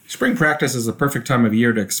Spring practice is a perfect time of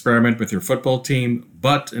year to experiment with your football team,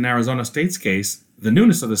 but in Arizona State's case, the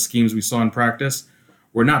newness of the schemes we saw in practice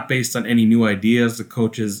were not based on any new ideas the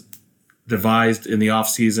coaches devised in the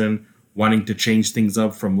offseason, wanting to change things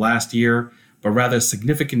up from last year, but rather a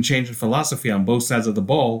significant change in philosophy on both sides of the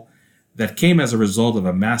ball that came as a result of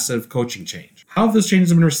a massive coaching change. How have those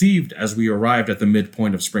changes been received as we arrived at the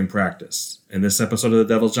midpoint of spring practice? In this episode of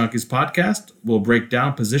the Devils Junkies podcast, we'll break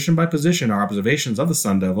down position by position our observations of the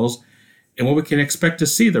Sun Devils and what we can expect to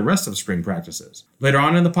see the rest of spring practices. Later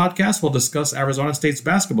on in the podcast, we'll discuss Arizona State's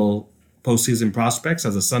basketball postseason prospects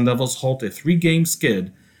as the Sun Devils halt a 3-game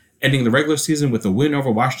skid, ending the regular season with a win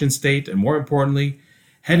over Washington State and, more importantly,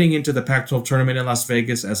 heading into the Pac-12 tournament in Las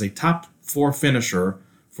Vegas as a top 4 finisher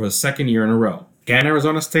for the second year in a row. Can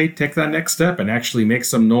Arizona State take that next step and actually make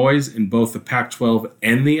some noise in both the Pac-12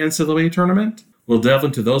 and the NCAA tournament? We'll delve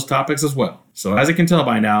into those topics as well. So as you can tell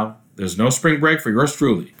by now, there's no spring break for yours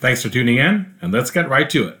truly. Thanks for tuning in, and let's get right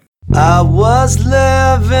to it. I was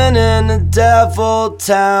living in a devil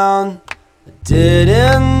town. I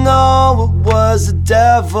didn't know it was a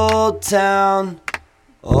devil town.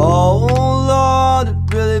 Oh Lord,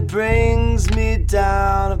 it really brings me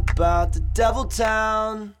down about the devil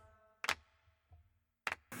town.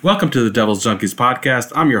 Welcome to the Devils Junkies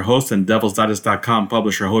podcast. I'm your host and DevilsDigest.com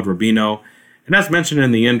publisher, Hod Rubino. And as mentioned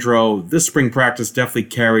in the intro, this spring practice definitely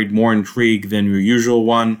carried more intrigue than your usual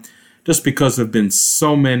one, just because there have been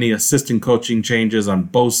so many assistant coaching changes on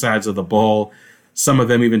both sides of the ball, some of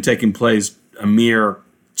them even taking place a mere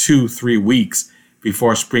 2-3 weeks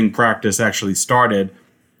before spring practice actually started.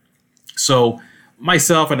 So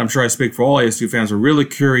myself, and I'm sure I speak for all ASU fans, are really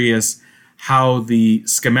curious how the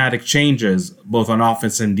schematic changes, both on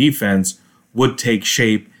offense and defense, would take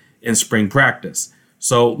shape in spring practice.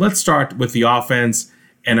 So let's start with the offense,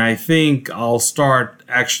 and I think I'll start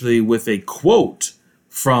actually with a quote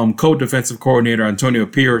from co-defensive coordinator Antonio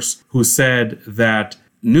Pierce, who said that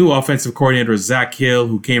new offensive coordinator Zach Hill,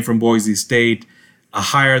 who came from Boise State, a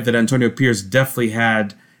hire that Antonio Pierce definitely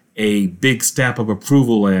had a big stamp of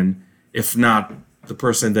approval in, if not the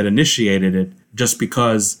person that initiated it, just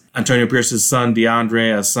because Antonio Pierce's son,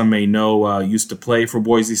 DeAndre, as some may know, used to play for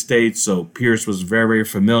Boise State, so Pierce was very, very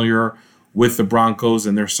familiar with the Broncos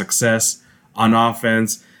and their success on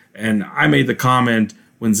offense. And I made the comment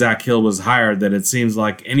when Zach Hill was hired that it seems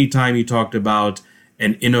like anytime you talked about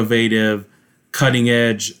an innovative,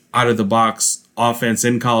 cutting-edge, out-of-the-box offense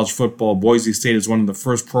in college football, Boise State is one of the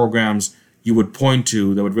first programs you would point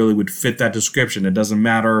to that would fit that description. It doesn't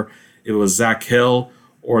matter if it was Zach Hill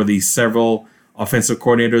or the several offensive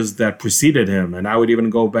coordinators that preceded him. And I would even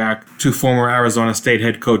go back to former Arizona State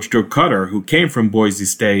head coach Dirk Koetter, who came from Boise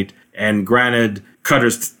State. And granted,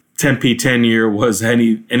 Koetter's Tempe tenure was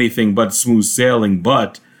anything but smooth sailing,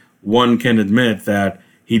 but one can admit that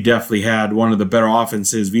he definitely had one of the better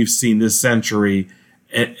offenses we've seen this century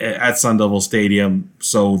at Sun Devil Stadium.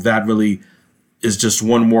 So that really is just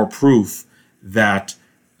one more proof that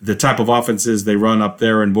the type of offenses they run up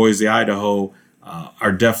there in Boise, Idaho,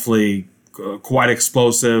 are definitely quite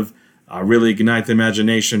explosive, really ignite the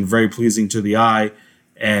imagination, very pleasing to the eye.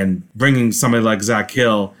 And bringing somebody like Zach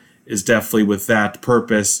Hill is definitely with that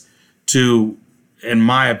purpose to, in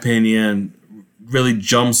my opinion, really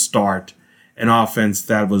jumpstart an offense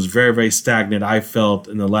that was very, very stagnant, I felt,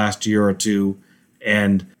 in the last year or two.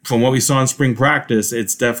 And from what we saw in spring practice,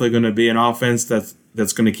 it's definitely going to be an offense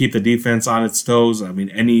that's going to keep the defense on its toes. I mean,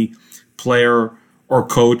 any player or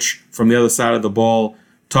coach from the other side of the ball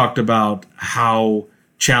talked about how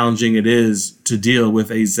challenging it is to deal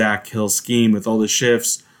with a Zach Hill scheme with all the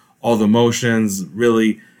shifts, all the motions,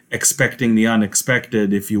 really expecting the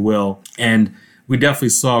unexpected, if you will. And we definitely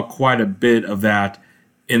saw quite a bit of that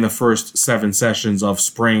in the first 7 sessions of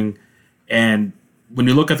spring. And when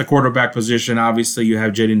you look at the quarterback position, obviously you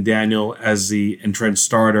have Jayden Daniel as the entrenched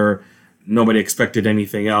starter. Nobody expected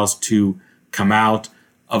anything else to come out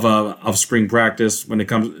of spring practice when it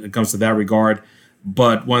comes to that regard.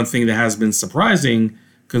 But one thing that has been surprising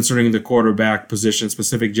concerning the quarterback position,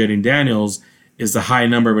 specific Jayden Daniels, is the high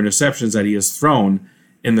number of interceptions that he has thrown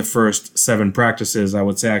in the first 7 practices. I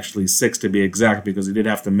would say actually 6 to be exact, because he did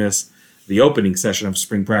have to miss the opening session of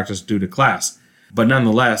spring practice due to class. But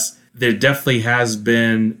nonetheless, there definitely has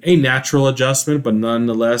been a natural adjustment, but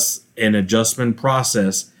nonetheless an adjustment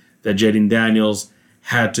process that Jayden Daniels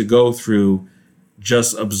had to go through,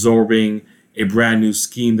 just absorbing a brand new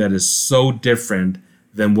scheme that is so different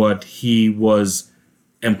than what he was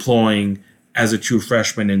employing as a true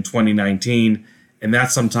freshman in 2019. And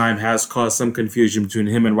that sometimes has caused some confusion between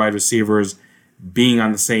him and wide receivers being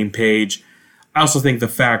on the same page. I also think the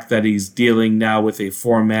fact that he's dealing now with a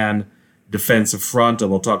 4-man defensive front, and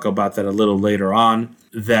we'll talk about that a little later on,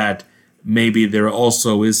 that maybe there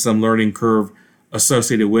also is some learning curve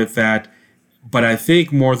associated with that. But I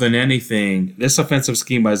think more than anything, this offensive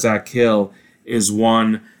scheme by Zach Hill is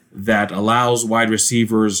one that allows wide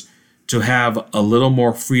receivers to have a little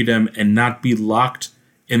more freedom and not be locked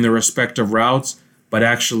in their respective routes, but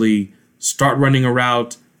actually start running a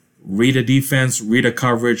route, read a defense, read a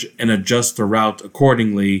coverage, and adjust the route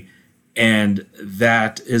accordingly. And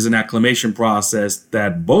that is an acclimation process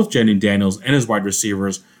that both Jayden Daniels and his wide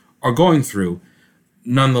receivers are going through.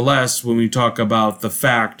 Nonetheless, when we talk about the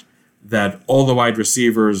fact that all the wide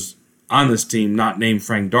receivers on this team, not named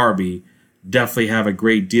Frank Darby, definitely have a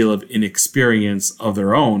great deal of inexperience of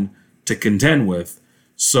their own to contend with.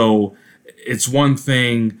 So it's one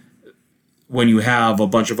thing when you have a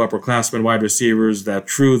bunch of upperclassmen wide receivers that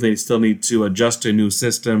true, they still need to adjust to a new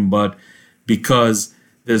system, but because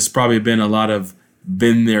there's probably been a lot of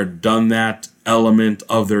been there, done that element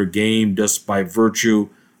of their game just by virtue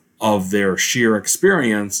of their sheer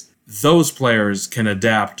experience, those players can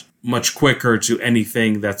adapt much quicker to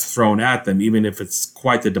anything that's thrown at them, even if it's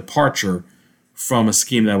quite the departure from a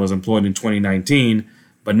scheme that was employed in 2019.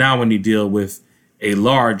 But now when you deal with a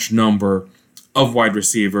large number of wide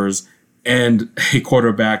receivers and a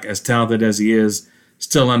quarterback as talented as he is,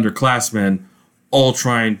 still underclassmen, all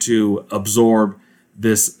trying to absorb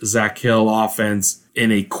this Zach Hill offense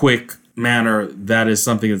in a quick manner, that is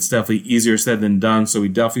something that's definitely easier said than done. So we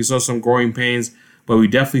definitely saw some growing pains, but we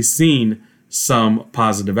definitely seen some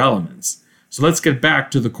positive elements. So let's get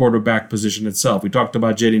back to the quarterback position itself. We talked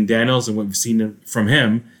about Jayden Daniels and what we've seen from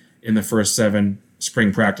him in the first 7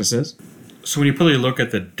 spring practices. So when you really look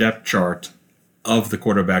at the depth chart of the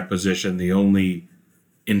quarterback position, the only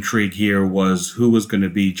intrigue here was who was going to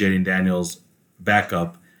be Jayden Daniels'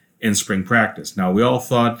 backup in spring practice. Now, we all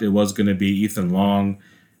thought it was going to be Ethan Long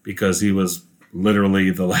because he was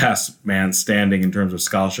literally the last man standing in terms of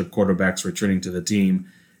scholarship quarterbacks returning to the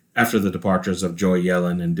team after the departures of Joey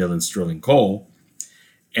Yellen and Dylan Sterling Cole.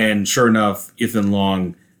 And sure enough, Ethan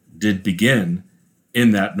Long did begin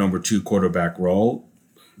in that number 2 quarterback role,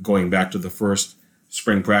 going back to the first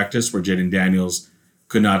spring practice where Jayden Daniels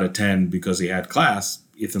could not attend because he had class.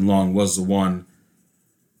 Ethan Long was the one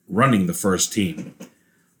running the first team.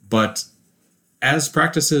 But as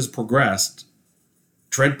practices progressed,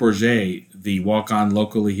 Trent Bourget, the walk-on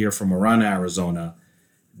locally here from Marana, Arizona,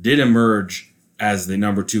 did emerge as the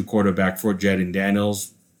number 2 quarterback for Jayden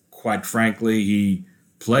Daniels. Quite frankly, he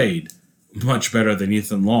played much better than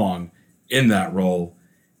Ethan Long in that role,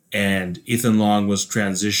 and Ethan Long was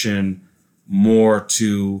transitioned more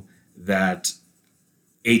to that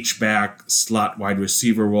H-back slot wide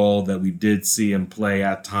receiver role that we did see him play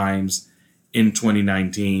at times in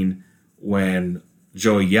 2019 when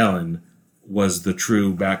Joey Yellen was the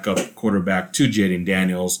true backup quarterback to Jayden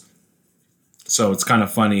Daniels. So it's kind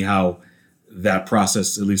of funny how that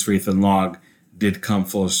process, at least for Ethan Long, did come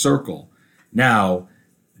full circle. Now,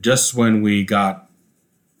 just when we got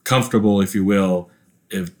comfortable, if you will,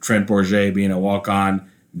 if Trent Bourget being a walk-on,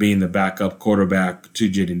 being the backup quarterback to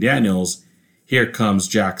Jayden Daniels, here comes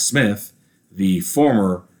Jack Smith, the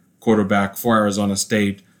former quarterback for Arizona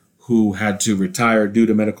State, who had to retire due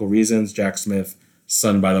to medical reasons. Jack Smith,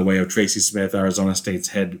 son, by the way, of Tracy Smith, Arizona State's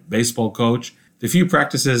head baseball coach. The few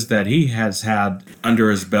practices that he has had under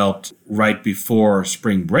his belt right before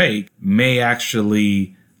spring break may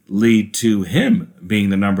actually lead to him being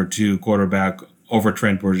the number 2 quarterback over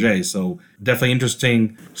Trent Bourget. So definitely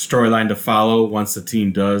interesting storyline to follow once the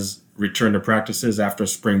team does return to practices after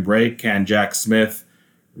spring break. Can Jack Smith,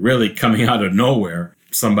 really coming out of nowhere,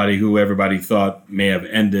 somebody who everybody thought may have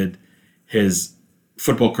ended his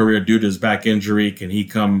football career due to his back injury, can he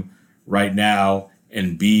come right now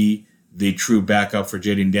and be the true backup for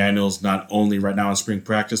Jayden Daniels, not only right now in spring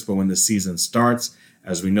practice, but when the season starts?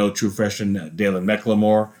 As we know, true freshman Dalen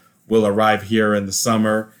McLemore will arrive here in the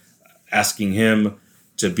summer. Asking him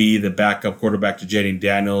to be the backup quarterback to Jayden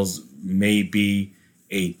Daniels may be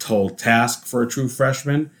a tall task for a true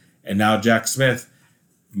freshman. And now Jack Smith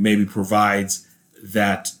maybe provides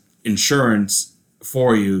that insurance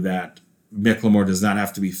for you that McLemore does not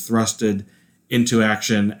have to be thrusted into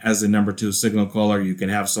action as a number 2 signal caller. You can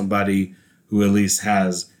have somebody who at least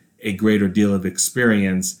has a greater deal of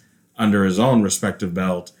experience under his own respective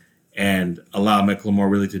belt and allow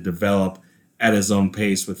McLemore really to develop at his own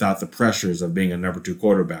pace without the pressures of being a number 2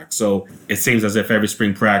 quarterback. So it seems as if every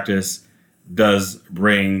spring practice does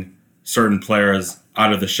bring certain players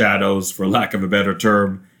out of the shadows, for lack of a better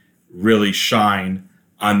term, really shine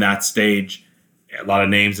on that stage. A lot of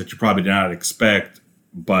names that you probably did not expect,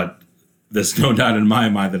 but there's no doubt in my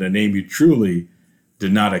mind that a name you truly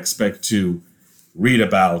did not expect to read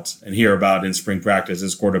about and hear about in spring practice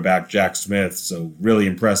is quarterback Jack Smith. So really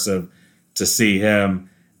impressive to see him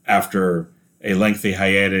after a lengthy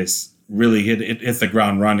hiatus really hit the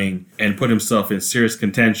ground running and put himself in serious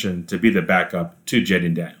contention to be the backup to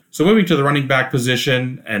Jayden Daniels. So moving to the running back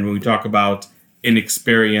position, and when we talk about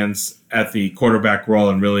inexperience at the quarterback role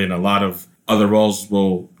and really in a lot of other roles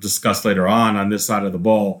we'll discuss later on this side of the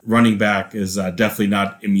ball, running back is definitely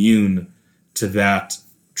not immune to that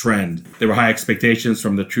trend. There were high expectations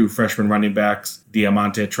from the true freshman running backs,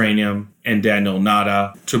 Diamante Trainium and Daniel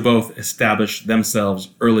Ngata, to both establish themselves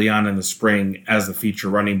early on in the spring as the feature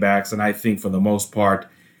running backs. And I think for the most part,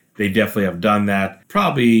 they definitely have done that.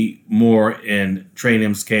 Probably more in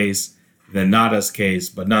Trainium's case than Ngata's case,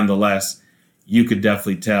 but nonetheless, you could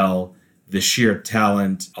definitely tell the sheer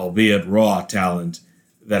talent, albeit raw talent,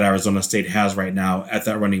 that Arizona State has right now at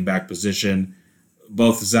that running back position.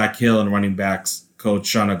 Both Zach Hill and running backs coach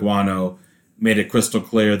Sean Aguano made it crystal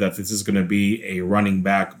clear that this is going to be a running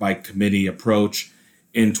back by committee approach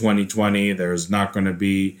in 2020. There's not going to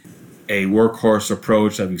be a workhorse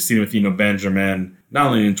approach that we've seen with Eno Benjamin, not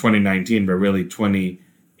only in 2019, but really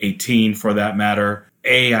 2018 for that matter.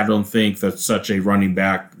 I don't think that such a running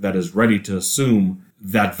back that is ready to assume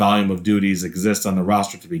that volume of duties exists on the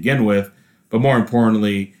roster to begin with. But more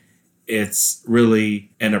importantly, it's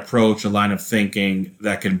really an approach, a line of thinking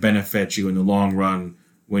that can benefit you in the long run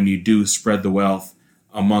when you do spread the wealth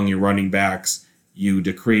among your running backs. You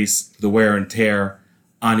decrease the wear and tear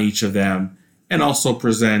on each of them and also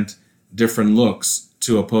present different looks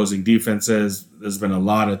to opposing defenses. There's been a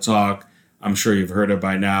lot of talk, I'm sure you've heard it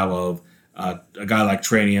by now, of a guy like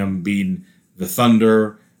Trainium being the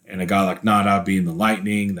Thunder and a guy like Ngata being the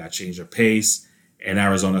Lightning, that change of pace, and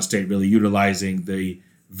Arizona State really utilizing the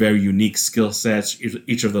very unique skill sets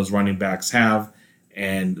each of those running backs have.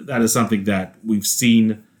 And that is something that we've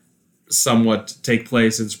seen somewhat take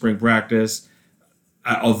place in spring practice.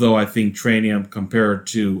 Although I think Trainium, compared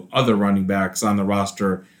to other running backs on the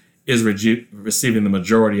roster, is receiving the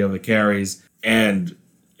majority of the carries. And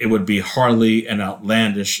it would be hardly an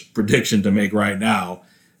outlandish prediction to make right now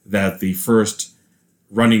that the first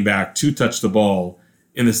running back to touch the ball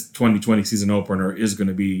in this 2020 season opener is going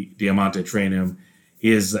to be Diamante Trainium.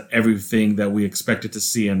 He is everything that we expected to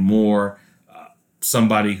see and more.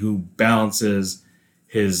 Somebody who balances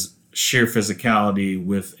his sheer physicality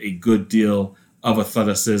with a good deal of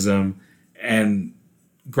athleticism. And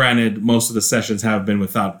granted, most of the sessions have been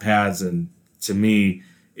without pads. And to me,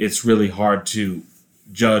 it's really hard to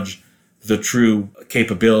judge the true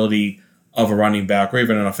capability of a running back or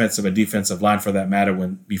even an offensive and defensive line for that matter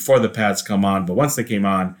before the pads come on. But once they came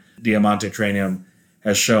on, Diamante Trainium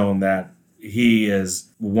has shown that he is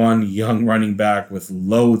one young running back with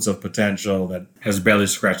loads of potential that has barely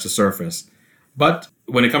scratched the surface. But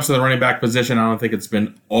when it comes to the running back position, I don't think it's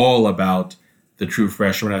been all about the true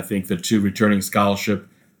freshman. I think the two returning scholarship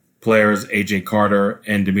players, A.J. Carter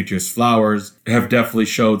and Demetrius Flowers, have definitely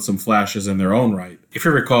showed some flashes in their own right. If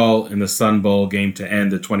you recall, in the Sun Bowl game to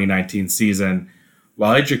end the 2019 season,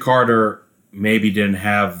 while A.J. Carter maybe didn't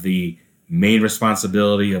have the main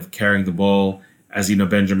responsibility of carrying the ball as Eno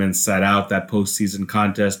Benjamin sat out that postseason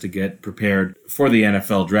contest to get prepared for the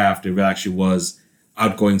NFL draft, it actually was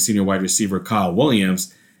outgoing senior wide receiver Kyle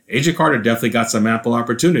Williams. A.J. Carter definitely got some ample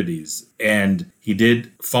opportunities, and he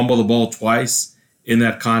did fumble the ball twice in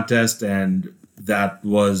that contest, and that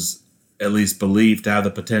was at least believed to have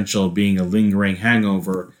the potential of being a lingering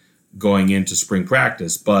hangover going into spring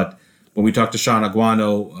practice. But when we talked to Sean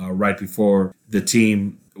Aguano right before the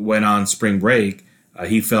team went on spring break,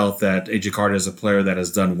 he felt that A.J. Carter is a player that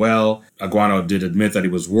has done well. Aguano did admit that he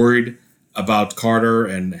was worried about Carter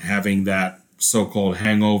and having that so-called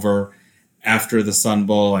hangover after the Sun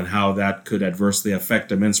Bowl and how that could adversely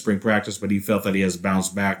affect him in spring practice, but he felt that he has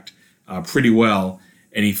bounced back pretty well,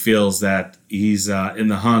 and he feels that he's in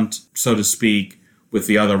the hunt, so to speak, with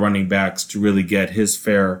the other running backs to really get his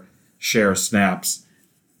fair share of snaps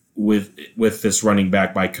with this running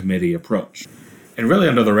back by committee approach. And really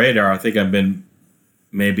under the radar, I think I've been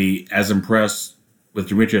maybe as impressed with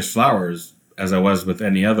Demetrius Flowers as I was with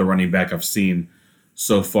any other running back I've seen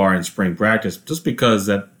so far in spring practice, just because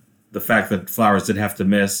that the fact that Flowers did have to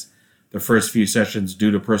miss the first few sessions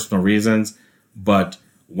due to personal reasons. But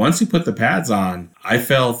once he put the pads on, I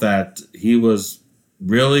felt that he was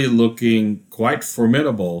really looking quite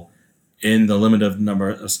formidable in the limited number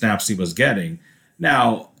of snaps he was getting.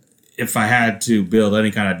 Now, if I had to build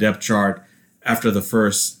any kind of depth chart after the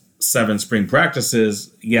first 7 spring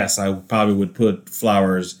practices, yes, I probably would put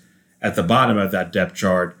Flowers at the bottom of that depth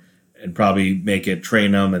chart and probably make it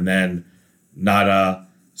Trainium and then Ngata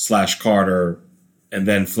 / Carter and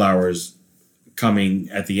then Flowers coming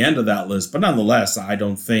at the end of that list. But nonetheless, I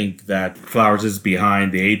don't think that Flowers is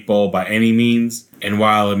behind the 8 ball by any means. And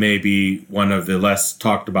while it may be one of the less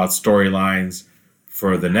talked about storylines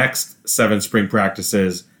for the next 7 spring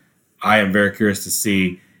practices, I am very curious to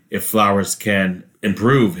see if Flowers can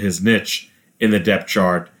improve his niche in the depth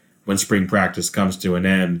chart when spring practice comes to an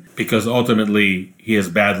end, because ultimately he is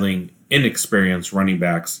battling inexperienced running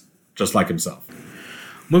backs just like himself.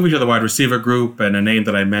 Moving to the wide receiver group, and a name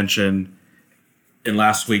that I mentioned in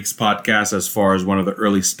last week's podcast as far as one of the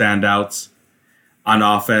early standouts on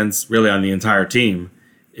offense, really on the entire team,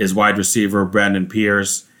 is wide receiver Brandon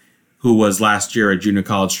Pierce, who was last year a junior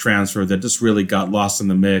college transfer that just really got lost in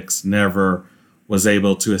the mix, never was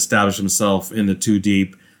able to establish himself in the 2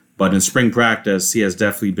 deep. But in spring practice, he has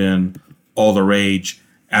definitely been all the rage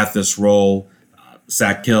at this role.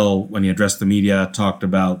 Zach Hill, when he addressed the media, talked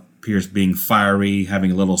about Pierce being fiery,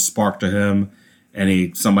 having a little spark to him,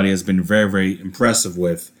 and somebody has been very, very impressive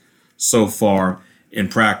with so far in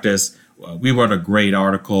practice. We wrote a great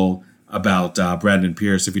article about Brandon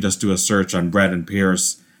Pierce. If you just do a search on Brandon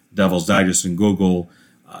Pierce, Devil's Digest in Google,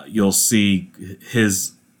 you'll see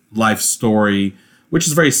his life story, which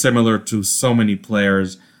is very similar to so many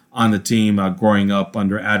players on the team growing up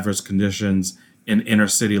under adverse conditions in inner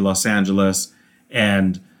city Los Angeles,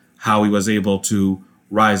 and how he was able to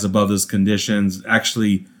rise above those conditions.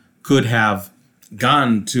 Actually could have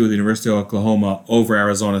gone to the University of Oklahoma over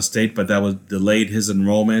Arizona State, but that was delayed his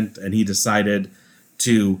enrollment, and he decided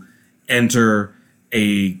to enter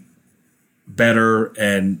a better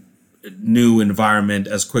and new environment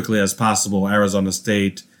as quickly as possible. Arizona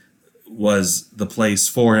State was the place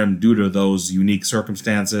for him due to those unique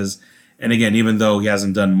circumstances. And again, even though he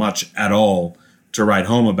hasn't done much at all to write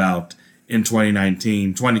home about in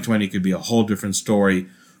 2019, 2020 could be a whole different story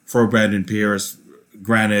for Brandon Pierce.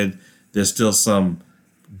 Granted, there's still some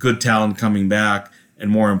good talent coming back,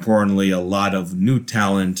 and more importantly, a lot of new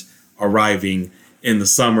talent arriving in the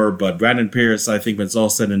summer. But Brandon Pierce, I think when it's all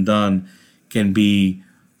said and done, can be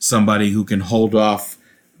somebody who can hold off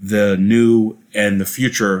the new and the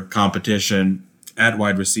future competition at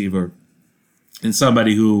wide receiver, and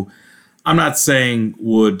somebody who I'm not saying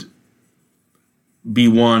would be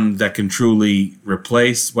one that can truly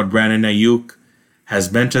replace what Brandon Ayuk has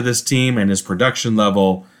been to this team and his production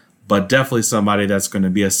level, but definitely somebody that's going to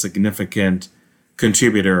be a significant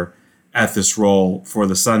contributor at this role for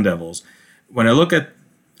the Sun Devils. When I look at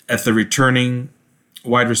the returning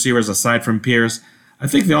wide receivers aside from Pierce, I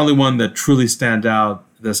think the only one that truly stands out,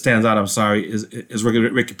 is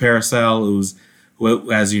Ricky Paracel,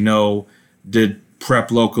 who, as you know, did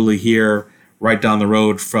prep locally here, right down the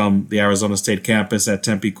road from the Arizona State campus at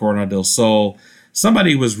Tempe Corona del Sol.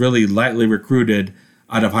 Somebody who was really lightly recruited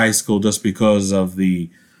out of high school just because of the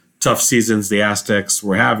tough seasons the Aztecs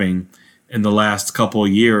were having in the last couple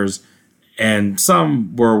of years. And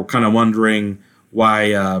some were kind of wondering why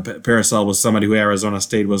Paracel was somebody who Arizona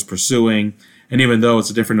State was pursuing. And even though it's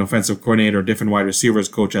a different offensive coordinator, different wide receivers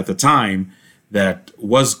coach at the time that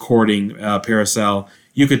was courting Paracel,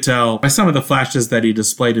 you could tell by some of the flashes that he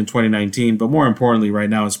displayed in 2019, but more importantly right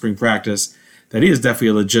now in spring practice, that he is definitely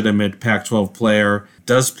a legitimate Pac-12 player,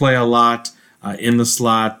 does play a lot in the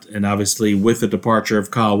slot, and obviously with the departure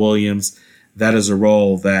of Kyle Williams, that is a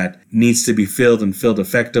role that needs to be filled and filled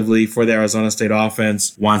effectively for the Arizona State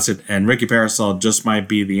offense, wants it, and Ricky Paracel just might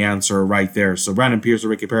be the answer right there. So Brandon Pierce and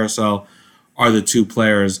Ricky Paracel are the two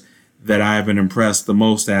players that I have been impressed the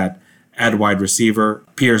most at wide receiver.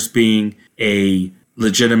 Pierce being a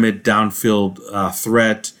legitimate downfield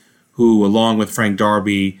threat who, along with Frank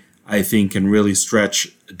Darby, I think can really stretch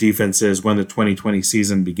defenses when the 2020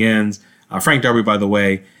 season begins. Frank Darby, by the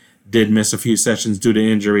way, did miss a few sessions due to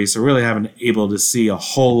injury, so really haven't able to see a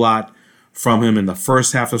whole lot from him in the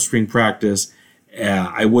first half of spring practice.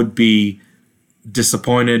 I would be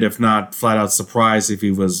disappointed, if not flat out surprised, if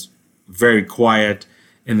he was very quiet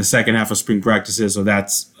in the second half of spring practices. So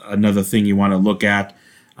that's another thing you want to look at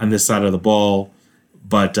on this side of the ball.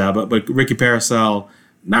 But Ricky Paracel,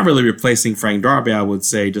 not really replacing Frank Darby, I would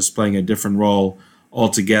say, just playing a different role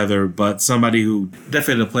altogether, but somebody who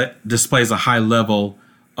definitely displays a high level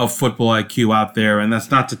of football IQ out there, and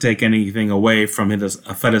that's not to take anything away from his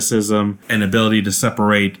athleticism and ability to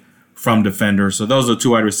separate from defenders. So those are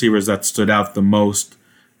two wide receivers that stood out the most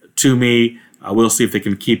to me. We'll see if they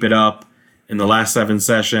can keep it up in the last 7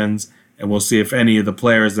 sessions, and we'll see if any of the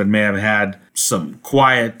players that may have had some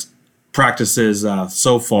quiet practices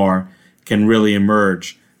so far can really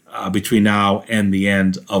emerge between now and the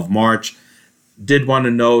end of March. Did want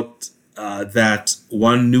to note that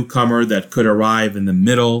one newcomer that could arrive in the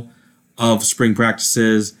middle of spring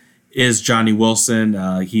practices is Johnny Wilson.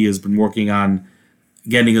 He has been working on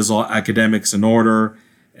getting his academics in order.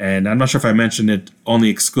 And I'm not sure if I mentioned it only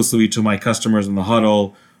exclusively to my customers in the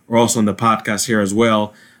huddle or also in the podcast here as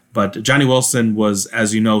well. But Johnny Wilson was,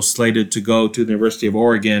 as you know, slated to go to the University of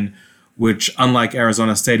Oregon, which, unlike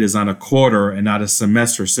Arizona State, is on a quarter and not a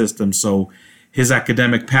semester system. So his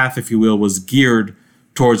academic path, if you will, was geared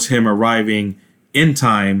towards him arriving in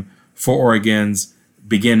time for Oregon's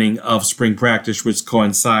beginning of spring practice, which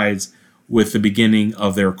coincides with the beginning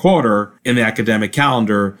of their quarter in the academic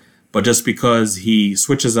calendar. But just because he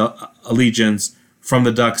switches allegiance from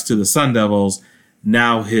the Ducks to the Sun Devils,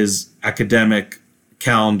 now his academic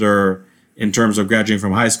calendar in terms of graduating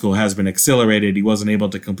from high school has been accelerated. He wasn't able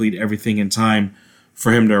to complete everything in time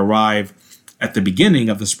for him to arrive at the beginning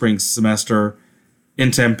of the spring semester in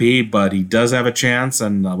Tempe, but he does have a chance,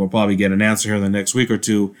 and we'll probably get an answer here in the next week or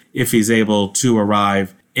two if he's able to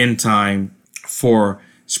arrive in time for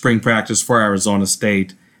spring practice for Arizona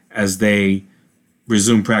State as they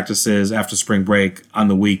resume practices after spring break on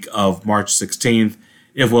the week of March 16th.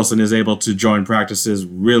 If Wilson is able to join practices,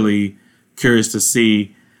 really curious to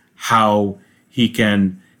see how he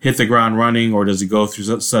can hit the ground running, or does he go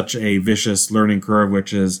through such a vicious learning curve,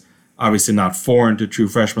 which is obviously not foreign to true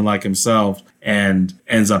freshmen like himself, and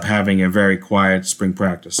ends up having a very quiet spring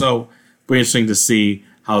practice. So it'll be interesting to see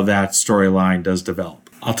how that storyline does develop.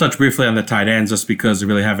 I'll touch briefly on the tight ends just because there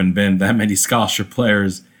really haven't been that many scholarship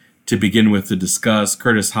players to begin with to discuss.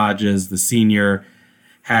 Curtis Hodges, the senior,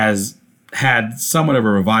 has had somewhat of a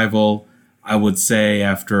revival, I would say,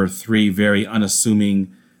 after 3 very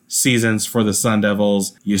unassuming seasons for the Sun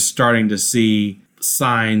Devils. You're starting to see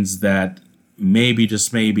signs that maybe,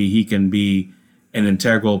 just maybe, he can be an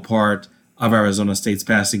integral part of Arizona State's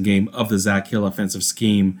passing game, of the Zach Hill offensive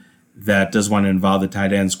scheme that does want to involve the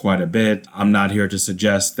tight ends quite a bit. I'm not here to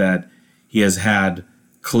suggest that he has had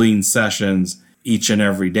clean sessions each and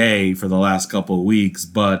every day for the last couple of weeks,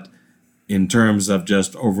 but in terms of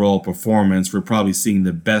just overall performance, we're probably seeing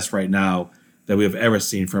the best right now that we have ever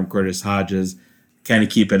seen from Curtis Hodges. Can he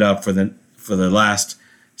keep it up for the last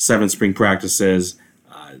 7 spring practices?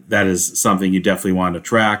 That is something you definitely want to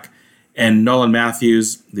track. And Nolan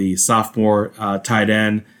Matthews, the sophomore tight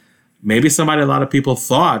end, maybe somebody a lot of people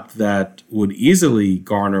thought that would easily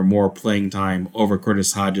garner more playing time over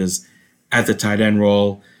Curtis Hodges at the tight end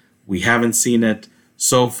role. We haven't seen it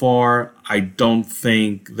so far. I don't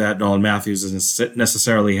think that Nolan Matthews is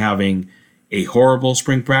necessarily having a horrible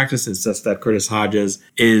spring practice. It's just that Curtis Hodges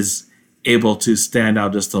is able to stand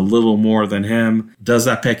out just a little more than him. Does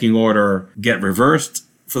that pecking order get reversed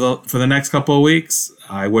for the next couple of weeks?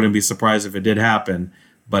 I wouldn't be surprised if it did happen.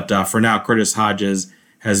 But for now, Curtis Hodges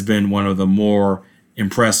has been one of the more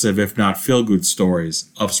impressive, if not feel-good stories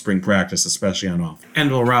of spring practice, especially on offense.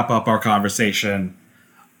 And we'll wrap up our conversation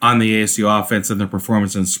on the ASU offense and their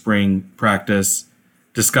performance in spring practice,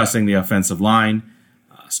 discussing the offensive line.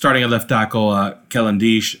 Starting at left tackle, Kellen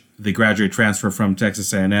Diesch, the graduate transfer from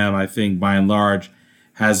Texas A&M, I think by and large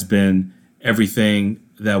has been everything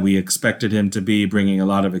that we expected him to be, bringing a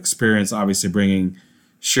lot of experience, obviously bringing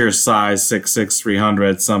sheer size, 6'6",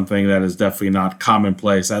 300, something that is definitely not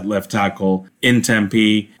commonplace at left tackle in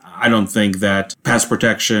Tempe. I don't think that pass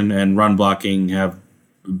protection and run blocking have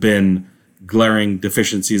been glaring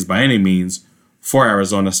deficiencies by any means for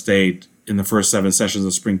Arizona State in the first 7 sessions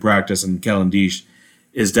of spring practice, and Kellen Diesch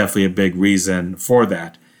is definitely a big reason for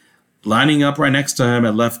that. Lining up right next to him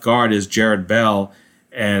at left guard is Jared Bell,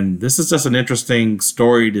 and this is just an interesting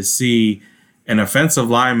story to see an offensive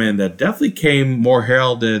lineman that definitely came more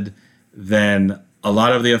heralded than a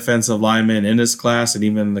lot of the offensive linemen in his class and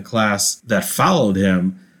even the class that followed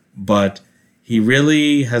him, but he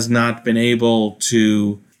really has not been able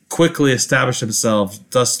to quickly establish himself,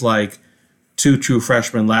 just like 2 true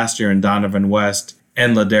freshmen last year in Donovan West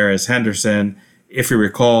and Ladarius Henderson. If you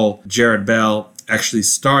recall, Jared Bell actually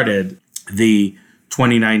started the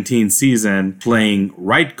 2019 season playing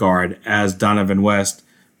right guard as Donovan West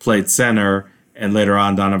played center, and later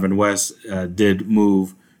on Donovan West did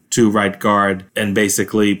move to right guard and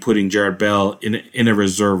basically putting Jared Bell in a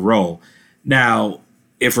reserve role. Now,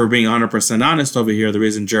 if we're being 100% honest over here, the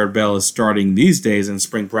reason Jared Bell is starting these days in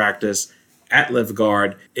spring practice at left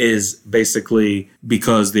guard is basically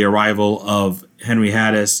because the arrival of Henry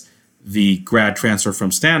Hattis, the grad transfer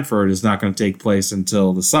from Stanford, is not going to take place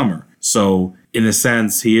until the summer. So in a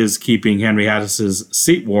sense, he is keeping Henry Hattis's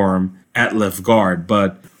seat warm at left guard.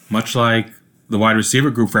 But much like the wide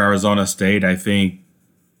receiver group for Arizona State, I think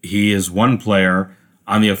he is one player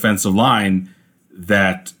on the offensive line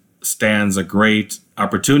that stands a great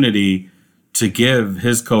opportunity to give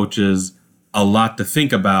his coaches a lot to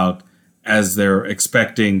think about as they're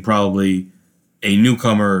expecting probably a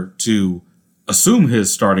newcomer to assume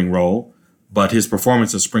his starting role, but his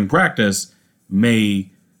performance at spring practice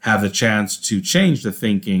may have the chance to change the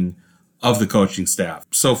thinking of the coaching staff.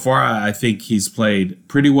 So far, I think he's played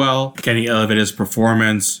pretty well. Can he elevate his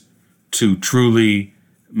performance to truly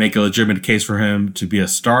make a legitimate case for him to be a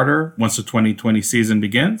starter once the 2020 season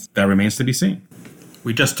begins? That remains to be seen.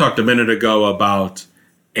 We just talked a minute ago about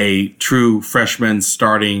a true freshman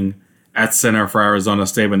starting at center for Arizona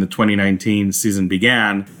State when the 2019 season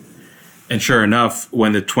began. And sure enough,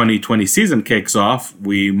 when the 2020 season kicks off,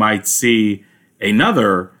 we might see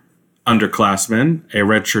another underclassman, a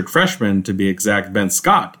redshirt freshman to be exact, Ben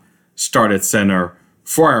Scott, start at center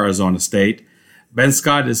for Arizona State. Ben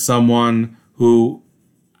Scott is someone who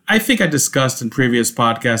I think I discussed in previous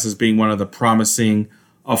podcasts as being one of the promising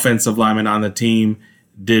offensive linemen on the team,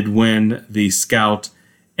 did win the Scout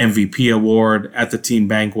MVP award at the team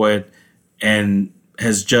banquet, and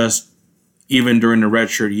has just, even during the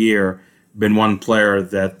redshirt year, been one player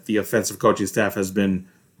that the offensive coaching staff has been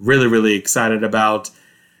really, really excited about.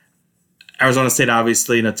 Arizona State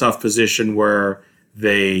obviously in a tough position where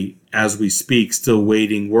they, as we speak, still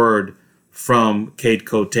waiting word from Kate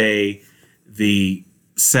Cote, the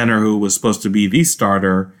center who was supposed to be the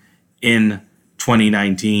starter in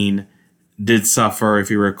 2019, did suffer, if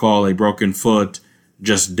you recall, a broken foot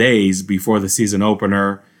just days before the season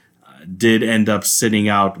opener, did end up sitting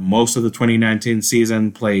out most of the 2019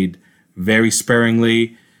 season, played very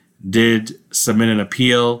sparingly, did submit an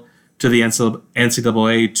appeal to the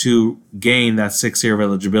NCAA to gain that 6 year of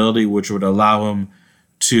eligibility, which would allow him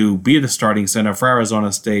to be the starting center for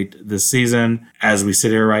Arizona State this season. As we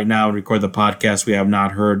sit here right now and record the podcast, we have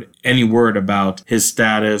not heard any word about his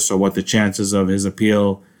status or what the chances of his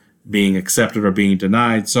appeal being accepted or being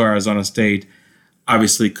denied. So Arizona State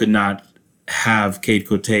obviously could not have Kate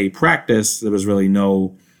Cote practice. There was really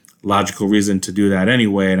no logical reason to do that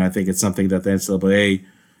anyway, and I think it's something that the NCAA,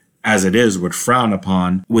 as it is, would frown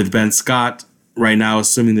upon. With Ben Scott right now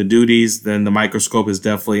assuming the duties, then the microscope is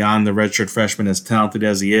definitely on the redshirt freshman, as talented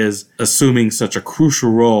as he is, assuming such a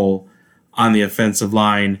crucial role on the offensive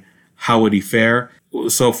line. How would he fare?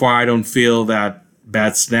 So far, I don't feel that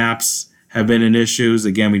bad snaps have been an issue.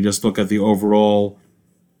 Again, we just look at the overall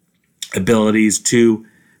abilities to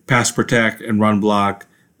pass protect and run block.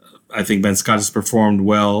 I think Ben Scott has performed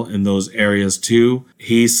well in those areas too.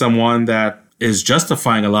 He's someone that is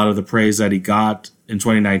justifying a lot of the praise that he got in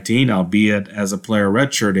 2019, albeit as a player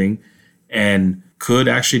redshirting, and could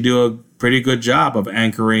actually do a pretty good job of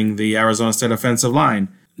anchoring the Arizona State offensive line.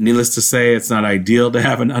 Needless to say, it's not ideal to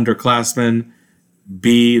have an underclassman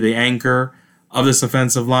be the anchor of this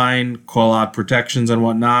offensive line, call out protections and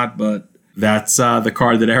whatnot, but that's the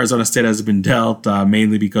card that Arizona State has been dealt,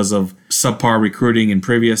 mainly because of subpar recruiting in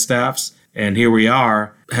previous staffs. And here we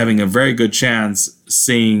are, having a very good chance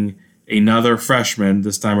seeing another freshman,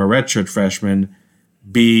 this time a redshirt freshman,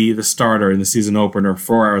 be the starter in the season opener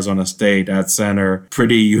for Arizona State at center.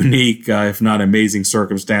 Pretty unique, if not amazing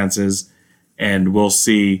circumstances. And we'll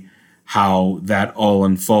see how that all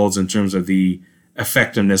unfolds in terms of the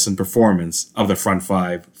effectiveness and performance of the front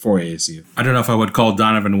five for ASU. I don't know if I would call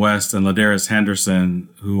Donovan West and Ladarius Henderson,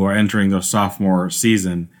 who are entering their sophomore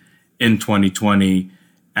season in 2020,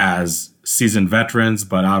 as seasoned veterans,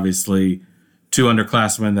 but obviously two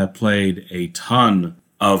underclassmen that played a ton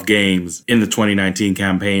of games in the 2019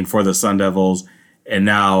 campaign for the Sun Devils, and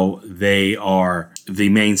now they are the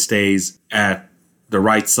mainstays at the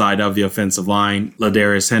right side of the offensive line.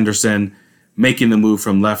 Ladarius Henderson making the move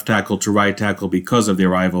from left tackle to right tackle because of the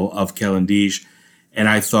arrival of Kellen Diesch. And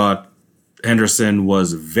I thought Henderson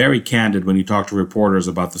was very candid when he talked to reporters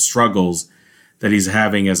about the struggles that he's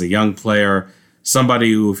having as a young player.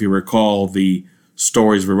 Somebody who, if you recall the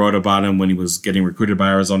stories we wrote about him when he was getting recruited by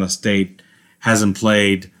Arizona State, hasn't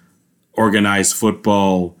played organized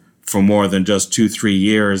football for more than just 2-3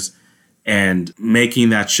 years. And making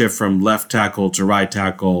that shift from left tackle to right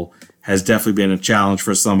tackle has definitely been a challenge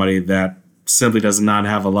for somebody that simply does not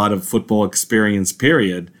have a lot of football experience,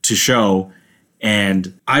 period, to show.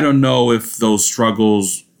 And I don't know if those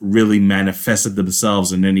struggles really manifested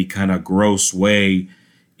themselves in any kind of gross way,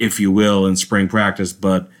 if you will, in spring practice.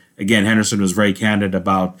 But again, Henderson was very candid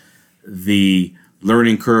about the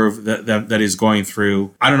learning curve that he's going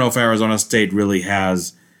through. I don't know if Arizona State really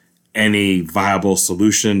has any viable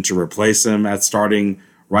solution to replace him at starting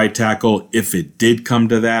right tackle. If it did come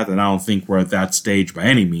to that, then I don't think we're at that stage by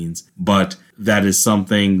any means. But that is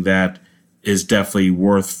something that is definitely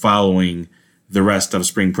worth following the rest of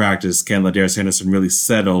spring practice. Can Ladarius Henderson really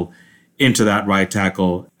settle into that right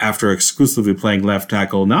tackle after exclusively playing left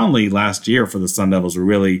tackle, not only last year for the Sun Devils, but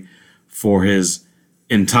really for his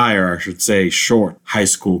entire, I should say, short high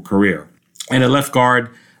school career. And at left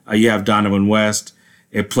guard, you have Donovan West,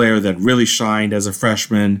 a player that really shined as a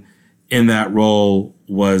freshman. In that role,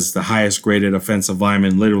 was the highest graded offensive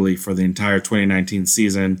lineman literally for the entire 2019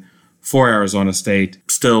 season for Arizona State.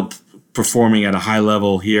 Still performing at a high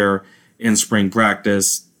level here in spring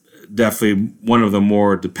practice. Definitely one of the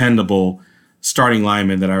more dependable starting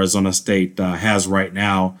linemen that Arizona State has right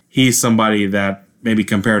now. He's somebody that maybe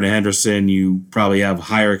compared to Henderson, you probably have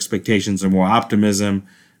higher expectations and more optimism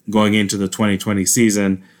going into the 2020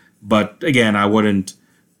 season. But again, I wouldn't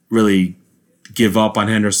really give up on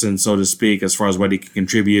Henderson, so to speak, as far as what he can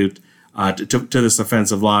contribute to this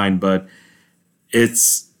offensive line. But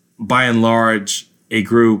it's by and large a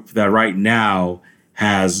group that right now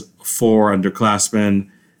has 4 underclassmen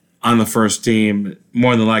on the first team.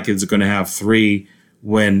 More than likely, it's going to have 3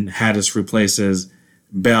 when Hattis replaces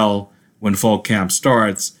Bell when fall camp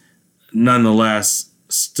starts. Nonetheless,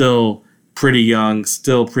 still pretty young,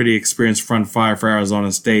 still pretty experienced front 5 for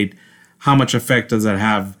Arizona State. How much effect does that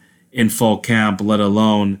have in fall camp, let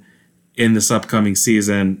alone in this upcoming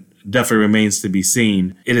season? Definitely remains to be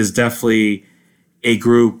seen. It is definitely a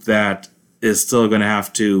group that is still going to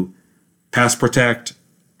have to pass protect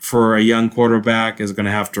for a young quarterback, is going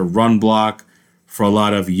to have to run block for a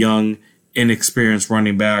lot of young, inexperienced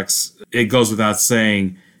running backs. It goes without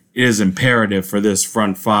saying, it is imperative for this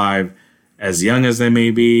front 5, as young as they may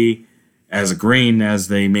be, as green as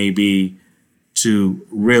they may be, to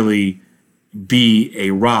really be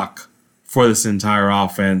a rock for this entire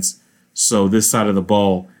offense, so this side of the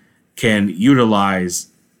ball can utilize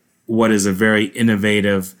what is a very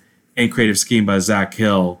innovative and creative scheme by Zach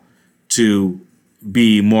Hill to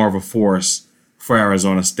be more of a force for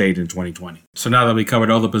Arizona State in 2020. So now that we covered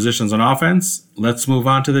all the positions on offense, let's move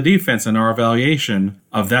on to the defense and our evaluation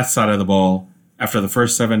of that side of the ball after the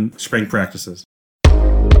first 7 spring practices.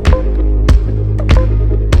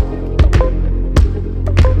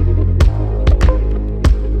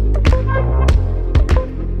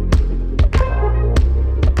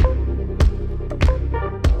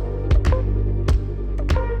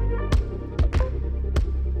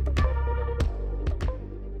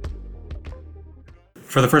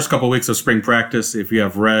 For the first couple of weeks of spring practice, if you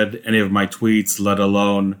have read any of my tweets, let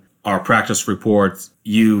alone our practice reports,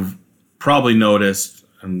 you've probably noticed,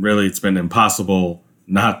 and really it's been impossible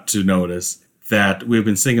not to notice, that we've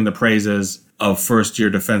been singing the praises of first-year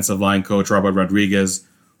defensive line coach Robert Rodriguez,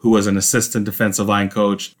 who was an assistant defensive line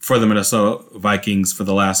coach for the Minnesota Vikings for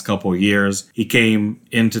the last couple of years. He came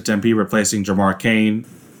into Tempe replacing Jamar Cain,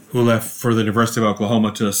 who left for the University of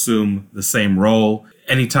Oklahoma to assume the same role.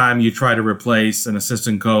 Anytime you try to replace an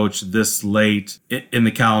assistant coach this late in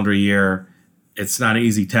the calendar year, it's not an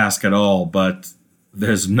easy task at all, but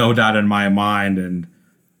there's no doubt in my mind, and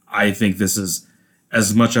I think this is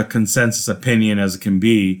as much a consensus opinion as it can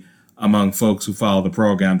be among folks who follow the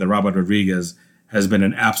program, that Robert Rodriguez has been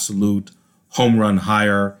an absolute home run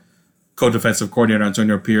hire. Co-defensive coordinator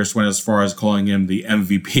Antonio Pierce went as far as calling him the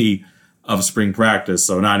MVP of spring practice,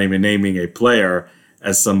 so not even naming a player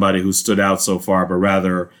as somebody who stood out so far, but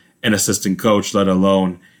rather an assistant coach, let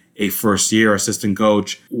alone a first-year assistant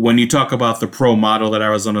coach. When you talk about the pro model that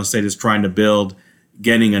Arizona State is trying to build,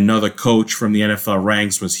 getting another coach from the NFL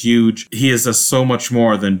ranks was huge. He is just so much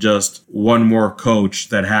more than just one more coach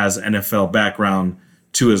that has NFL background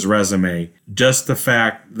to his resume. Just the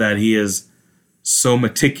fact that he is so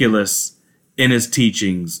meticulous in his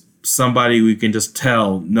teachings, somebody who you can just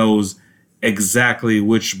tell knows exactly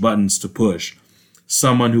which buttons to push.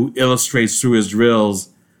 Someone who illustrates through his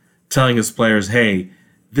drills, telling his players, hey,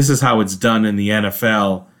 this is how it's done in the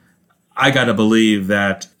NFL. I got to believe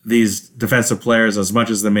that these defensive players, as much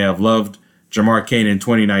as they may have loved Jamar Cain in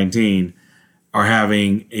 2019, are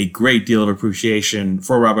having a great deal of appreciation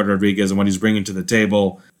for Robert Rodriguez and what he's bringing to the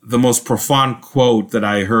table. The most profound quote that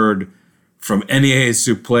I heard from any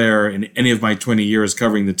ASU player in any of my 20 years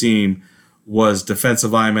covering the team was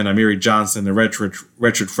defensive lineman Amiri Johnson, the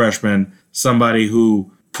redshirt freshman, somebody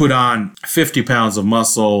who put on 50 pounds of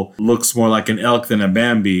muscle, looks more like an elk than a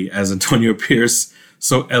Bambi, as Antonio Pierce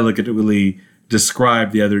so elegantly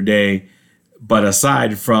described the other day. But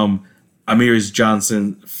aside from Amiri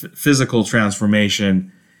Johnson's physical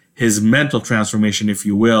transformation, his mental transformation, if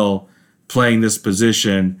you will, playing this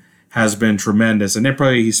position has been tremendous. And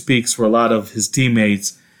he speaks for a lot of his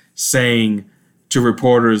teammates, saying to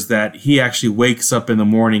reporters that he actually wakes up in the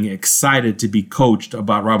morning excited to be coached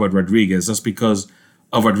about Robert Rodriguez, just because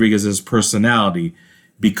of Rodriguez's personality,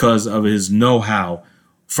 because of his know-how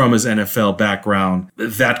from his NFL background.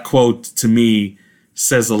 That quote to me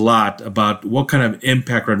says a lot about what kind of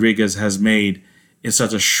impact Rodriguez has made in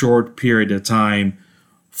such a short period of time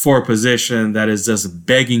for a position that is just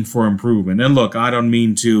begging for improvement. And look, I don't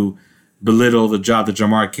mean to belittle the job that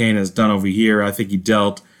Jamar Cain has done over here. I think he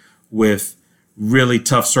dealt with really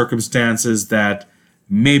tough circumstances that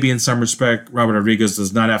maybe in some respect Robert Rodriguez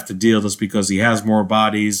does not have to deal just because he has more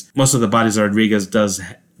bodies. Most of the bodies that Rodriguez does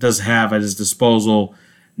have at his disposal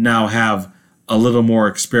now have a little more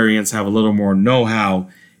experience, have a little more know-how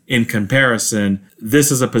in comparison.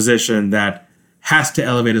 This is a position that has to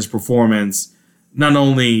elevate his performance, not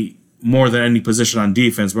only more than any position on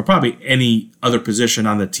defense, but probably any other position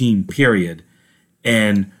on the team, period.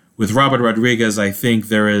 And with Robert Rodriguez, I think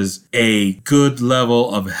there is a good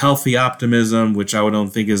level of healthy optimism, which I don't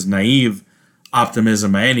think is naive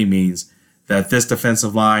optimism by any means, that this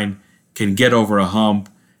defensive line can get over a hump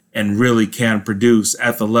and really can produce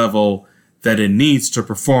at the level that it needs to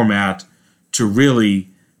perform at to really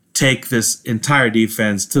take this entire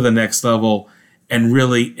defense to the next level and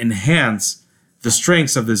really enhance the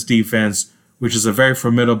strengths of this defense, which is a very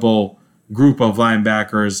formidable group of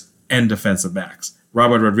linebackers and defensive backs.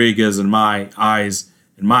 Robert Rodriguez, in my eyes,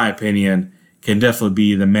 in my opinion, can definitely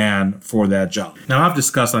be the man for that job. Now, I've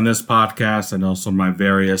discussed on this podcast and also my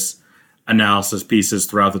various analysis pieces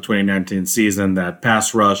throughout the 2019 season that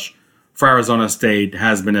pass rush for Arizona State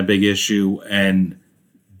has been a big issue, and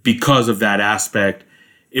because of that aspect,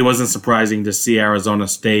 it wasn't surprising to see Arizona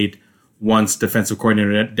State, once defensive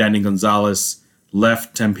coordinator Danny Gonzalez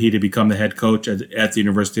left Tempe to become the head coach at the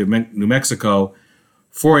University of New Mexico,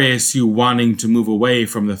 for ASU wanting to move away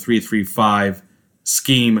from the 3-3-5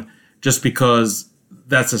 scheme, just because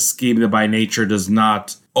that's a scheme that by nature does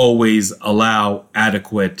not always allow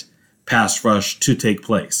adequate pass rush to take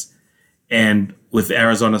place. And with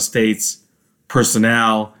Arizona State's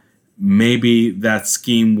personnel, maybe that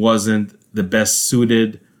scheme wasn't the best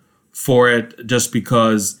suited for it, just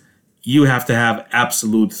because you have to have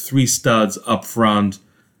absolute three studs up front,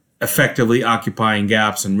 effectively occupying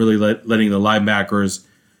gaps and really letting the linebackers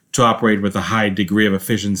to operate with a high degree of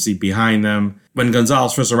efficiency behind them. When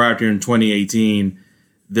Gonzalez first arrived here in 2018,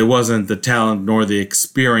 there wasn't the talent nor the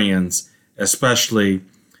experience, especially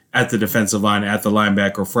at the defensive line, at the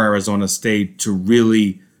linebacker for Arizona State, to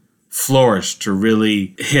really flourish, to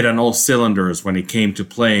really hit on all cylinders when it came to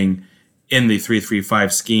playing in the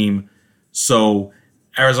 3-3-5 scheme. So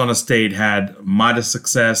Arizona State had modest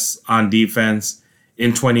success on defense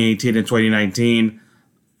in 2018 and 2019.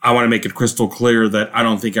 I want to make it crystal clear that I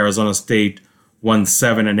don't think Arizona State won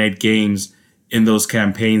 7 and 8 games in those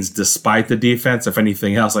campaigns despite the defense. If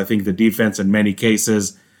anything else, I think the defense in many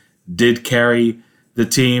cases did carry the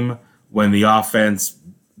team when the offense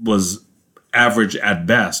was average at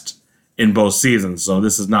best in both seasons. So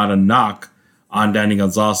this is not a knock on Danny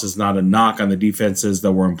Gonzalez. It's not a knock on the defenses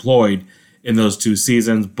that were employed in those 2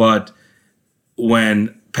 seasons. But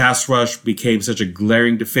when pass rush became such a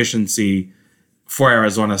glaring deficiency for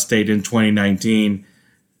Arizona State in 2019,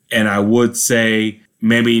 and I would say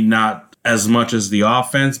maybe not as much as the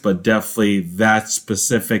offense, but definitely that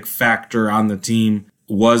specific factor on the team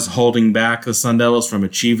was holding back the Sun Devils from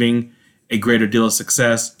achieving a greater deal of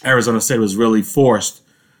success. Arizona State was really forced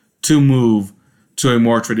to move to a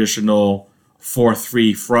more traditional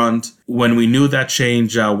 4-3 front. When we knew that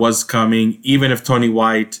change was coming, even if Tony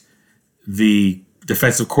White, the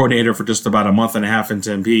defensive coordinator for just about a month and a half in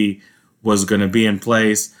Tempe, was going to be in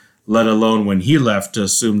place, let alone when he left to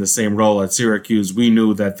assume the same role at Syracuse, we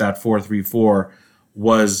knew that 4-3-4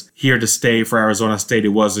 was here to stay for Arizona State. It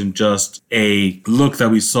wasn't just a look that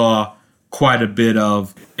we saw quite a bit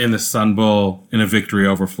of in the Sun Bowl in a victory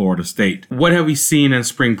over Florida State. What have we seen in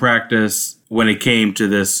spring practice when it came to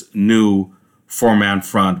this new 4-man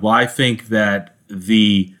front? Well, I think that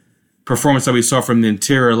the performance that we saw from the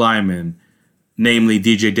interior linemen, namely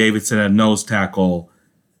DJ Davidson at nose tackle,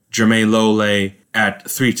 Jermaine Lole at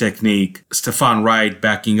 3 technique, Stephon Wright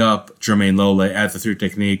backing up Jermaine Lole at the 3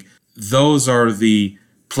 technique, those are the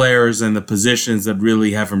players and the positions that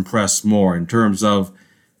really have impressed more. In terms of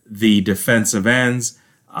the defensive ends,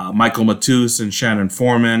 Michael Matus and Shannon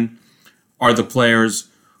Foreman are the players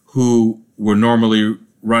who were normally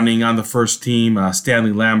running on the first team.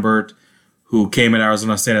 Stanley Lambert, who came at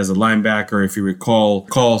Arizona State as a linebacker, if you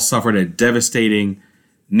recall, suffered a devastating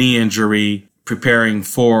knee injury preparing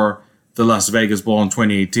for the Las Vegas Bowl in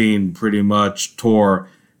 2018, pretty much tore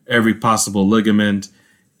every possible ligament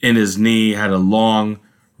in his knee, had a long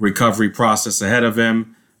recovery process ahead of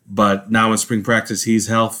him. But now in spring practice, he's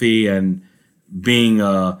healthy, and being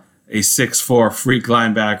a 6'4" freak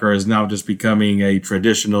linebacker is now just becoming a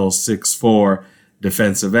traditional 6'4"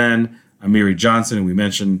 defensive end. Amiri Johnson, we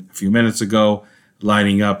mentioned a few minutes ago,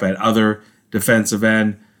 lining up at other defensive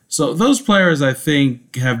end. So those players, I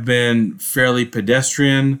think, have been fairly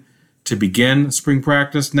pedestrian to begin spring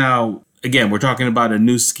practice. Now, again, we're talking about a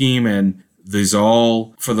new scheme, and these are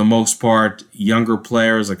all, for the most part, younger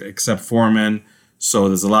players, except Foreman. So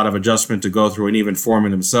there's a lot of adjustment to go through, and even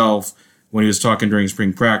Foreman himself, when he was talking during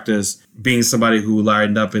spring practice, being somebody who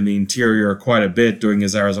lined up in the interior quite a bit during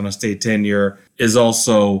his Arizona State tenure, is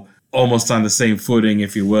also almost on the same footing,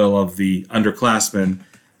 if you will, of the underclassmen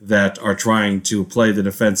that are trying to play the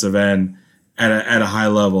defensive end at a high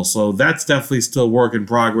level. So that's definitely still work in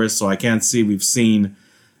progress. So I can't see we've seen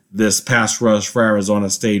this pass rush for Arizona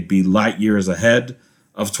State be light years ahead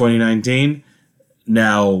of 2019.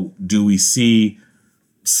 Now, do we see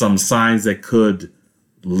some signs that could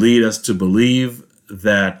lead us to believe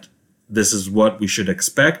that this is what we should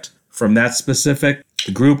expect from that specific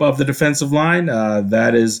group of the defensive line?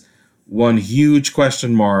 That is one huge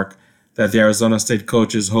question mark that the Arizona State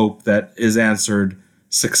coaches hope that is answered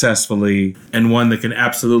successfully, and one that can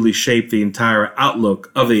absolutely shape the entire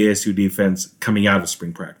outlook of the ASU defense coming out of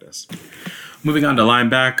spring practice. Moving on to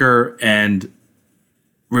linebacker, and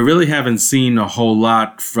we really haven't seen a whole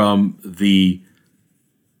lot from the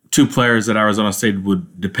two players that Arizona State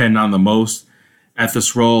would depend on the most at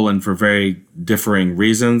this role, and for very differing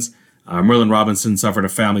reasons. Merlin Robinson suffered a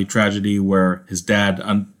family tragedy where his dad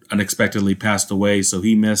unexpectedly passed away, so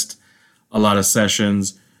he missed a lot of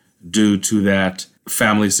sessions due to that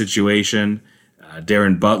family situation.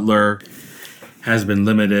 Darren Butler has been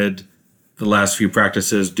limited the last few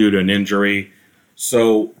practices due to an injury.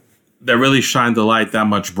 So that really shined the light that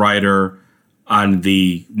much brighter on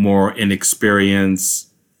the more inexperienced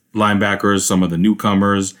linebackers, some of the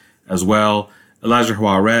newcomers as well. Elijah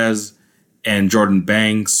Juarez and Jordan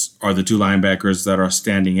Banks are the two linebackers that are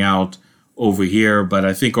standing out over here. But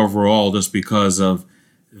I think overall, just because of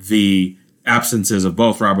the absences of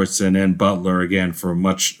both Robertson and Butler, again, for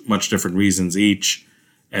much different reasons each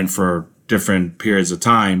and for different periods of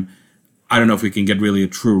time, I don't know if we can get really a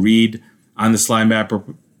true read on this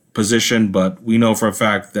linebacker position, but we know for a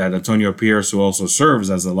fact that Antonio Pierce, who also serves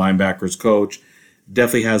as a linebackers coach,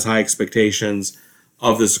 definitely has high expectations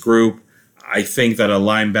of this group. I think that a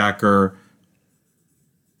linebacker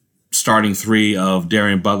starting three of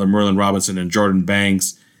Darren Butler, Merlin Robinson, and Jordan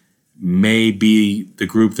Banks may be the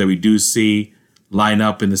group that we do see line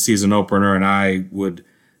up in the season opener, and I would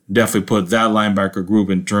definitely put that linebacker group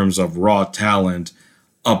in terms of raw talent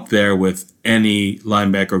up there with any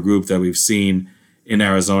linebacker group that we've seen in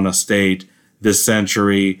Arizona State this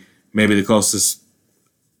century. Maybe the closest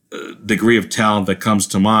degree of talent that comes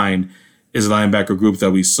to mind is a linebacker group that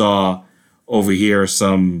we saw over here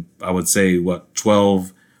some, I would say,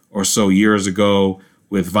 12 or so years ago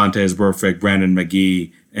with Vontaze Burfict, Brandon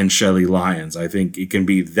McGee, and Shelly Lyons. I think it can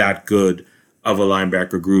be that good of a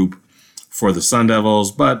linebacker group for the Sun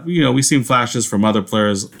Devils. But, we've seen flashes from other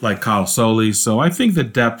players like Kyle Soley. So I think the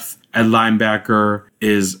depth at linebacker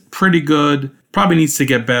is pretty good. Probably needs to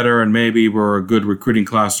get better, and maybe we're a good recruiting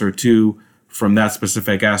class or two from that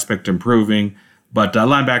specific aspect improving. But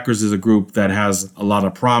linebackers is a group that has a lot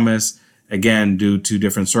of promise. Again, due to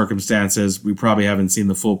different circumstances, we probably haven't seen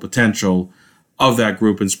the full potential of that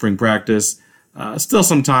group in spring practice. Still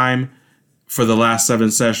some time for the last 7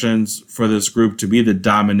 sessions for this group to be the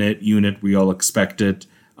dominant unit we all expect it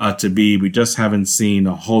to be. We just haven't seen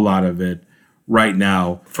a whole lot of it right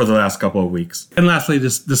now for the last couple of weeks. And lastly,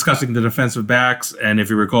 discussing the defensive backs. And if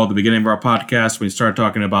you recall at the beginning of our podcast, we started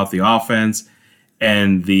talking about the offense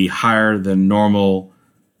and the higher than normal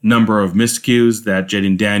number of miscues that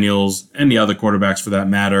Jaden Daniels and the other quarterbacks for that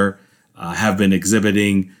matter have been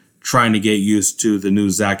exhibiting, trying to get used to the new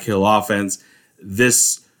Zach Hill offense.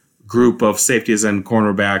 This group of safeties and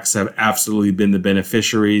cornerbacks have absolutely been the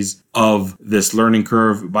beneficiaries of this learning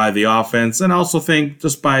curve by the offense, and I also think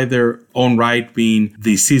just by their own right, being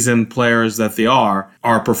the seasoned players that they are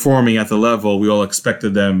performing at the level we all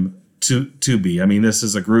expected them to be. I mean, this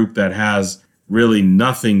is a group that has really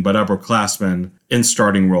nothing but upperclassmen in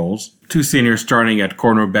starting roles. 2 seniors starting at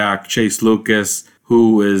cornerback, Chase Lucas,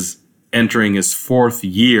 who is entering his 4th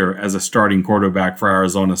year as a starting quarterback for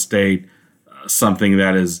Arizona State, something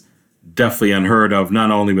that is definitely unheard of, not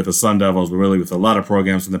only with the Sun Devils, but really with a lot of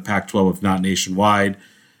programs in the Pac-12, if not nationwide.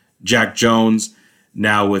 Jack Jones,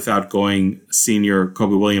 now with outgoing senior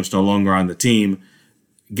Kobe Williams no longer on the team,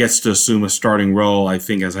 gets to assume a starting role. I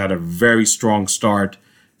think has had a very strong start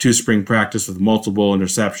to spring practice with multiple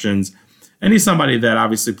interceptions. And he's somebody that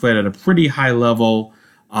obviously played at a pretty high level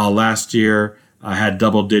last year, had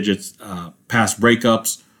double digits pass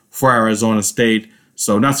breakups for Arizona State.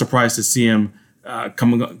 So not surprised to see him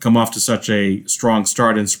come off to such a strong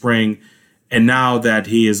start in spring. And now that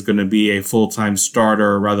he is going to be a full-time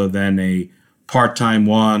starter rather than a part-time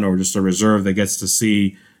one or just a reserve that gets to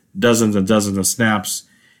see dozens and dozens of snaps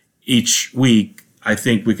each week, I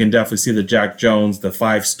think we can definitely see the Jack Jones, the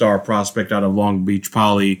 5-star prospect out of Long Beach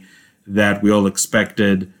Poly that we all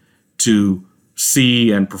expected to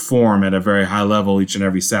see and perform at a very high level each and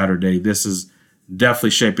every Saturday. This is definitely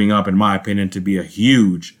shaping up, in my opinion, to be a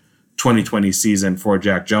huge 2020 season for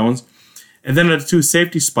Jack Jones. And then at the 2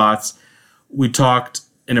 safety spots, we talked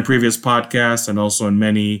in a previous podcast and also in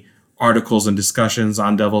many articles and discussions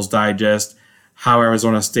on Devil's Digest how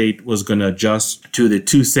Arizona State was going to adjust to the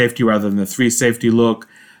 2 safety rather than the 3 safety look.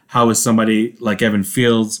 How is somebody like Evan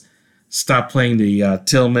Fields stop playing the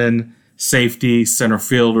Tillman safety center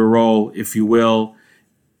fielder role, if you will,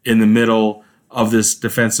 in the middle of this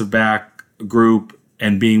defensive back group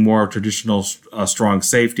and being more traditional strong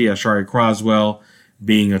safety, Ashari Croswell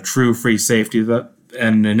being a true free safety,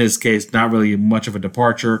 and in his case, not really much of a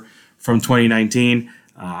departure from 2019.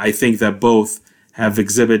 I think that both have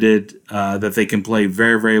exhibited that they can play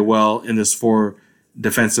very, very well in this 4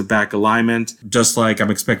 defensive back alignment. Just like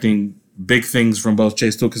I'm expecting big things from both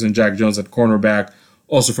Chase Lucas and Jack Jones at cornerback,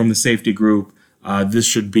 also from the safety group. This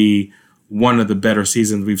should be one of the better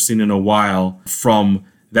seasons we've seen in a while from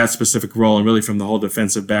that specific role and really from the whole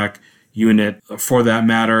defensive back unit for that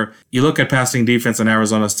matter. You look at passing defense in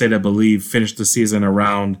Arizona State, I believe, finished the season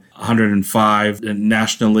around 105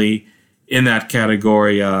 nationally. In that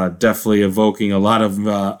category, definitely evoking a lot of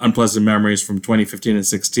unpleasant memories from 2015 and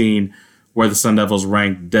 16, where the Sun Devils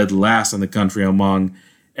ranked dead last in the country among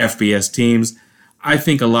FBS teams. I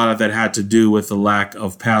think a lot of that had to do with the lack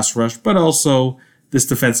of pass rush, but also this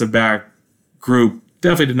defensive back group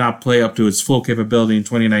definitely did not play up to its full capability in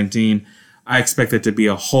 2019. I expect it to be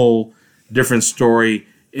a whole different story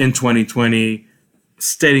in 2020.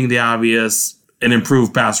 Stating the obvious, an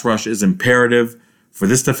improved pass rush is imperative for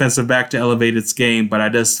this defensive back to elevate its game, but I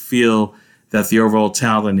just feel that the overall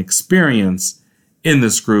talent and experience in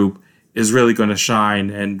this group is really going to shine,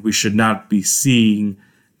 and we should not be seeing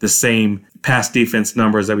the same pass defense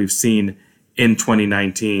numbers that we've seen in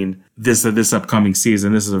 2019 this upcoming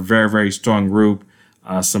season. This is a very, very strong group.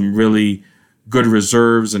 Some really good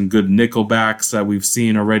reserves and good nickelbacks that we've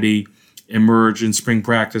seen already emerge in spring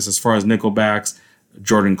practice. As far as nickelbacks,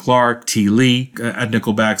 Jordan Clark, T. Lee at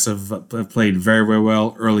nickelbacks have played very, very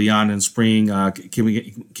well early on in spring.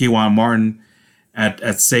 Kewan Martin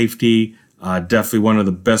at safety, definitely one of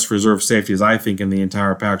the best reserve safeties, I think, in the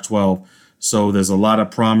entire Pac-12. So there's a lot of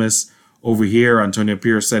promise over here. Antonio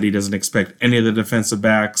Pierce said he doesn't expect any of the defensive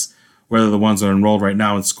backs, whether the ones that are enrolled right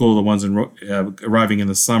now in school, the ones arriving in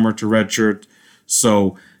the summer, to redshirt.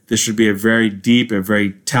 So this should be a very deep, a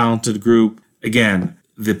very talented group. Again,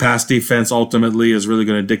 the pass defense ultimately is really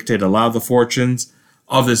going to dictate a lot of the fortunes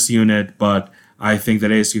of this unit, but I think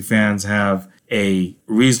that ASU fans have a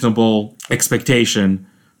reasonable expectation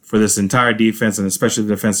for this entire defense and especially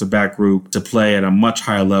the defensive back group to play at a much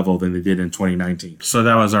higher level than they did in 2019. So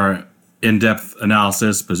that was our in-depth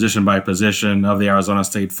analysis, position by position, of the Arizona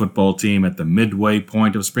State football team at the midway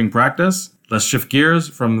point of spring practice. Let's shift gears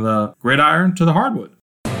from the gridiron to the hardwood.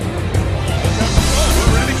 We're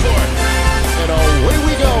ready for it. And away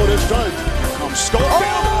we go to start. Here comes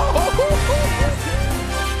Schofield.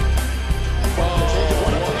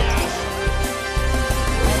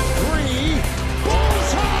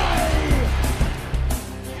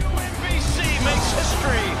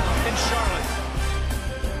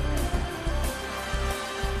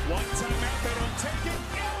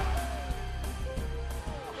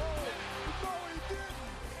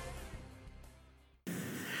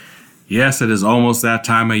 Yes, it is almost that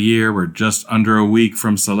time of year. We're just under a week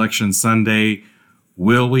from Selection Sunday.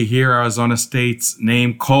 Will we hear Arizona State's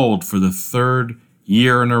name called for the 3rd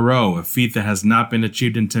year in a row, a feat that has not been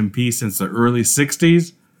achieved in Tempe since the early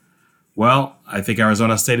 60s? Well, I think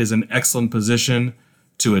Arizona State is in excellent position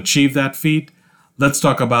to achieve that feat. Let's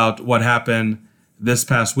talk about what happened this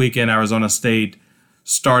past weekend. Arizona State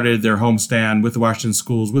started their homestand with the Washington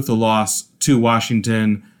Schools with a loss to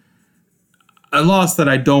Washington. A loss that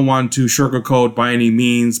I don't want to sugarcoat by any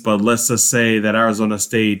means, but let's just say that Arizona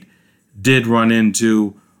State did run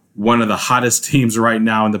into one of the hottest teams right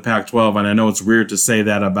now in the Pac-12, and I know it's weird to say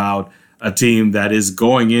that about a team that is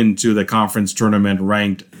going into the conference tournament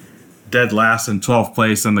ranked dead last in 12th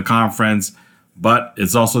place in the conference, but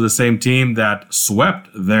it's also the same team that swept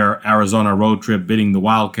their Arizona road trip, beating the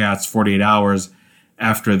Wildcats 48 hours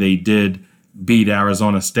after they did beat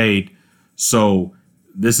Arizona State. So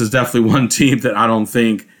this is definitely one team that I don't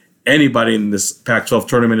think anybody in this Pac-12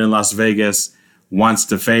 tournament in Las Vegas wants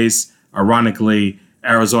to face. Ironically,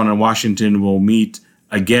 Arizona and Washington will meet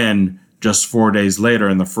again just 4 days later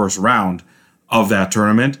in the first round of that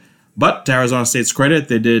tournament. But to Arizona State's credit,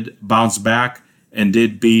 they did bounce back and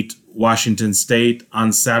did beat Washington State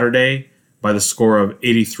on Saturday by the score of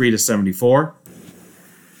 83-74.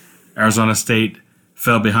 Arizona State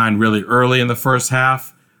fell behind really early in the first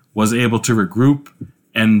half, was able to regroup,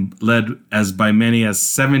 and led as by many as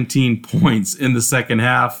 17 points in the second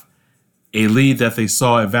half, a lead that they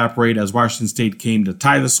saw evaporate as Washington State came to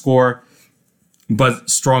tie the score. But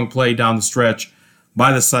strong play down the stretch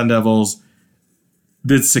by the Sun Devils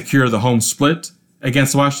did secure the home split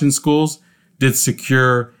against Washington Schools, did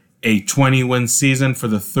secure a 20-win season for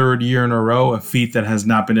the third year in a row, a feat that has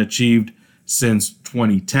not been achieved since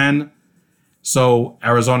 2010. So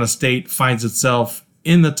Arizona State finds itself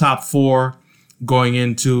in the top 4 going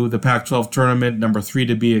into the Pac-12 tournament, number 3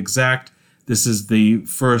 to be exact. This is the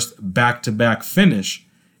first back-to-back finish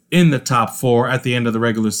in the top 4 at the end of the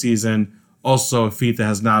regular season. Also a feat that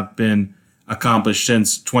has not been accomplished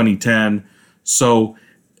since 2010. So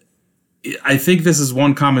I think this is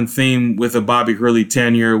one common theme with the Bobby Hurley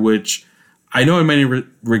tenure, which I know in many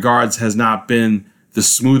regards has not been the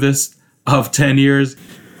smoothest of tenures.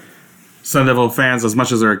 Sun Devil fans, as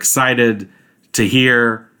much as they're excited to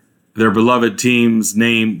hear their beloved team's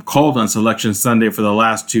name called on Selection Sunday for the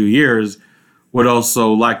last 2 years, would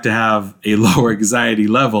also like to have a lower anxiety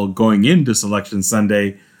level going into Selection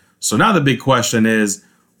Sunday. So now the big question is,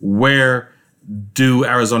 where do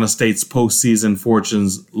Arizona State's postseason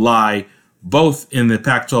fortunes lie, both in the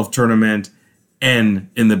Pac-12 tournament and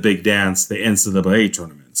in the big dance, the NCAA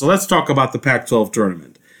tournament? So let's talk about the Pac-12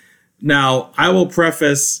 tournament. Now, I will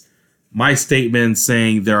preface my statement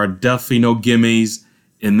saying there are definitely no gimmies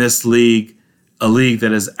in this league, a league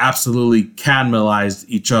that has absolutely cannibalized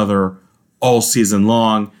each other all season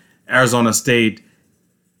long. Arizona State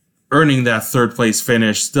earning that third place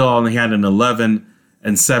finish, still only had an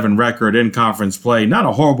 11-7 record in conference play. Not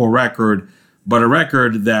a horrible record, but a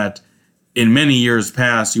record that in many years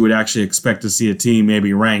past you would actually expect to see a team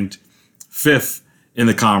maybe ranked 5th in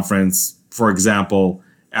the conference, for example,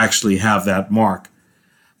 actually have that mark.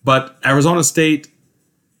 But Arizona State,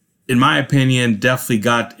 in my opinion, definitely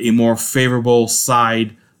got a more favorable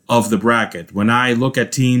side of the bracket. When I look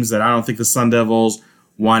at teams that I don't think the Sun Devils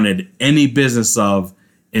wanted any business of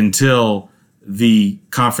until the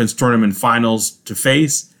conference tournament finals to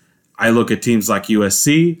face, I look at teams like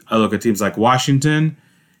USC, I look at teams like Washington.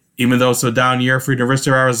 Even though it's a down year for University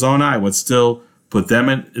of Arizona, I would still put them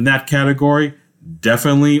in that category.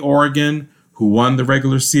 Definitely Oregon, who won the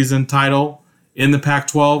regular season title in the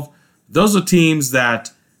Pac-12. Those are teams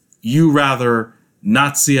that you rather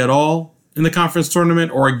not see at all in the conference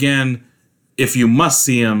tournament, or again, if you must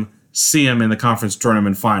see them in the conference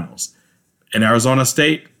tournament finals. And Arizona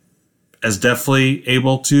State is definitely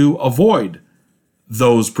able to avoid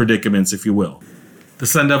those predicaments, if you will. The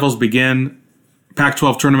Sun Devils begin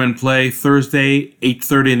Pac-12 tournament play Thursday,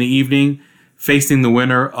 8:30 in the evening, facing the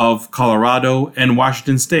winner of Colorado and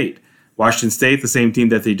Washington State. Washington State, the same team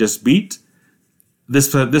that they just beat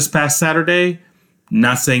this past Saturday.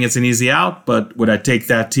 Not saying it's an easy out, but would I take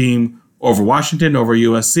that team over Washington, over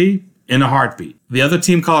USC? In a heartbeat. The other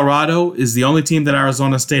team, Colorado, is the only team that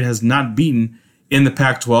Arizona State has not beaten in the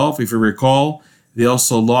Pac-12. If you recall, they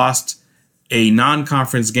also lost a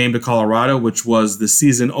non-conference game to Colorado, which was the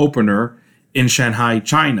season opener in Shanghai,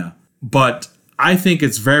 China. But I think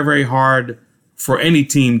it's very, very hard for any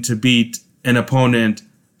team to beat an opponent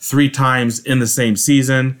 3 times in the same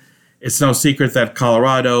season. It's no secret that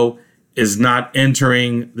Colorado is not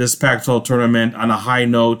entering this Pac-12 tournament on a high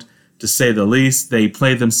note, to say the least. They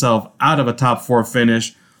played themselves out of a top 4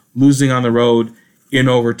 finish, losing on the road in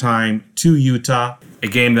overtime to Utah, a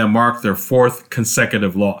game that marked their 4th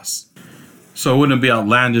consecutive loss. So it wouldn't be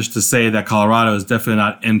outlandish to say that Colorado is definitely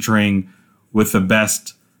not entering with the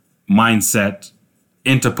best mindset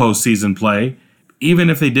into postseason play. Even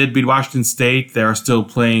if they did beat Washington State, they are still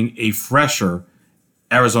playing a fresher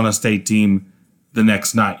Arizona State team the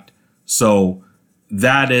next night. So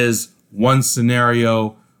that is one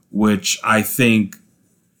scenario which I think,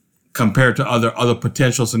 compared to other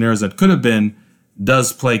potential scenarios that could have been,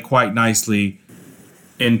 does play quite nicely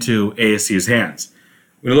into ASU's hands.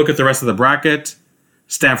 When we look at the rest of the bracket,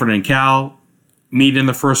 Stanford and Cal meet in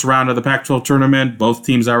the first round of the Pac-12 tournament. Both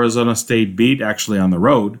teams Arizona State beat, actually on the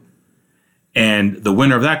road. And the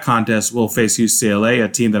winner of that contest will face UCLA, a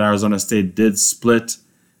team that Arizona State did split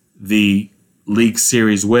the league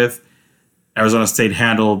series with. Arizona State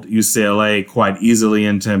handled UCLA quite easily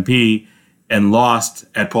in Tempe and lost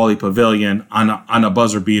at Pauley Pavilion on a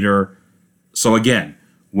buzzer beater. So again,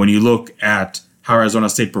 when you look at how Arizona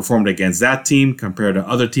State performed against that team compared to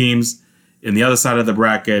other teams in the other side of the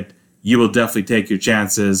bracket, you will definitely take your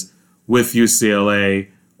chances with UCLA,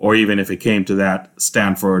 or even if it came to that,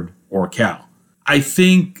 Stanford or Cal. I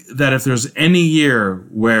think that if there's any year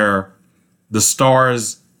where the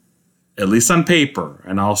stars, at least on paper,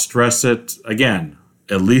 and I'll stress it again,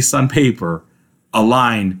 at least on paper,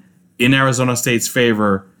 align in Arizona State's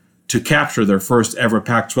favor to capture their first ever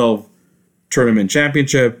Pac-12 tournament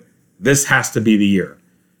championship, this has to be the year.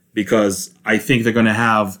 Because I think they're going to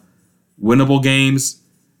have winnable games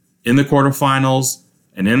in the quarterfinals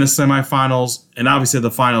and in the semifinals. And obviously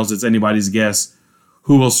the finals, it's anybody's guess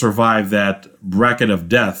who will survive that bracket of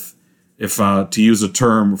death, if to use a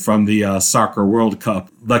term from the Soccer World Cup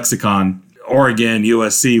lexicon. Oregon,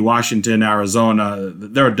 USC, Washington, Arizona,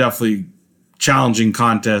 there are definitely challenging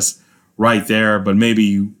contests right there, but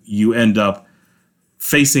maybe you end up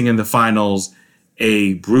facing in the finals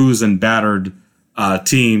a bruised and battered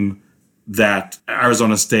team that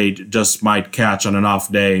Arizona State just might catch on an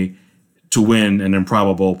off day to win an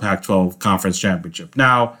improbable Pac-12 conference championship.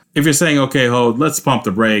 Now, if you're saying, okay, Hode, let's pump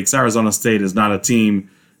the brakes. Arizona State is not a team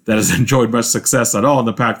that has enjoyed much success at all in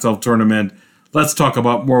the Pac-12 tournament. Let's talk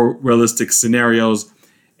about more realistic scenarios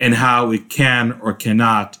and how it can or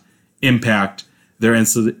cannot impact their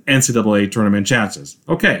NCAA tournament chances.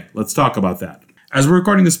 Okay, let's talk about that. As we're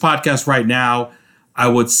recording this podcast right now, I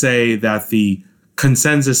would say that the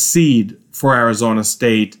consensus seed for Arizona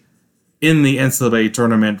State in the NCAA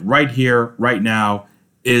tournament right here, right now,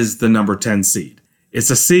 is the number 10 seed.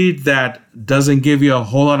 It's a seed that doesn't give you a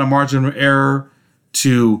whole lot of margin of error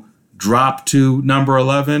to drop to number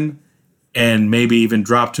 11 and maybe even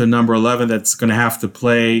drop to a number 11 that's going to have to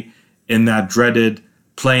play in that dreaded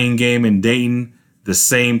playing game in Dayton, the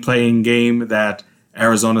same playing game that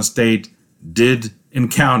Arizona State did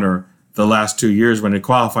encounter the last 2 years when it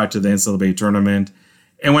qualified to the NCAA tournament.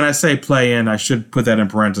 And when I say play in, I should put that in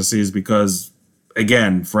parentheses because,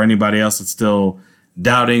 again, for anybody else that's still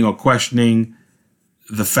doubting or questioning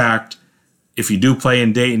the fact, if you do play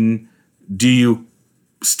in Dayton, do you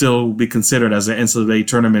still be considered as an NCAA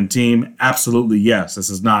tournament team? Absolutely yes. This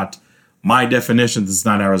is not my definition. This is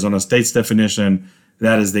not Arizona State's definition.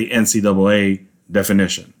 That is the NCAA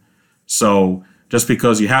definition. So just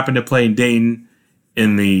because you happen to play in Dayton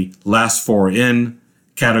in the last four in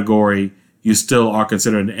category, you still are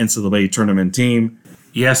considered an NCAA tournament team.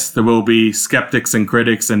 Yes, there will be skeptics and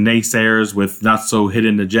critics and naysayers with not so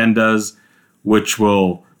hidden agendas, which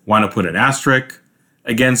will want to put an asterisk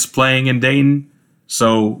against playing in Dayton.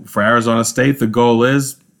 So for Arizona State, the goal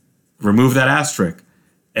is remove that asterisk.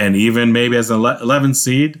 And even maybe as an 11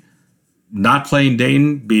 seed, not playing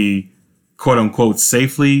Dayton, be quote unquote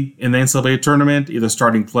safely in the NCAA tournament, either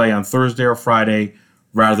starting play on Thursday or Friday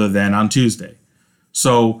rather than on Tuesday.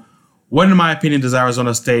 So what, in my opinion, does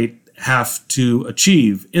Arizona State have to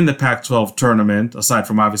achieve in the Pac-12 tournament, aside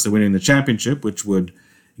from obviously winning the championship, which would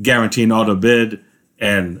guarantee an auto bid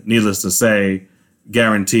and, needless to say,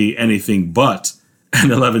 guarantee anything but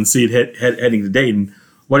an 11 seed heading to Dayton?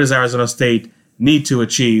 What does Arizona State need to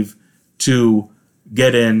achieve to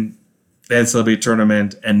get in the NCAA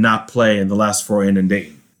tournament and not play in the last four in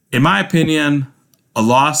Dayton? In my opinion, a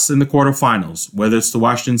loss in the quarterfinals, whether it's to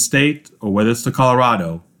Washington State or whether it's to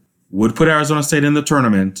Colorado, would put Arizona State in the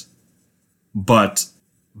tournament, but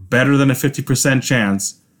better than a 50%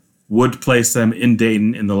 chance would place them in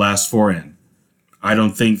Dayton in the last four in. I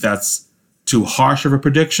don't think that's too harsh of a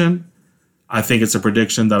prediction. I think it's a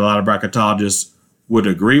prediction that a lot of bracketologists would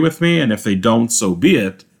agree with me, and if they don't, so be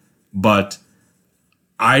it. But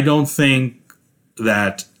I don't think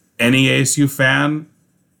that any ASU fan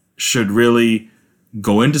should really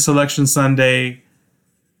go into Selection Sunday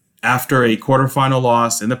after a quarterfinal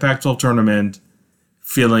loss in the Pac-12 tournament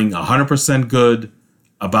feeling 100% good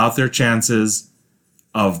about their chances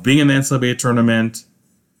of being in the NCAA tournament,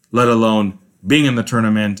 let alone being in the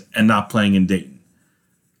tournament and not playing in Dayton.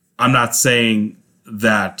 I'm not saying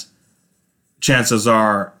that chances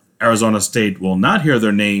are Arizona State will not hear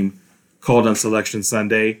their name called on Selection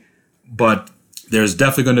Sunday, but there's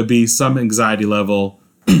definitely going to be some anxiety level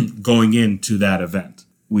going into that event.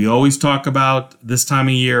 We always talk about this time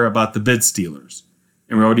of year about the bid stealers.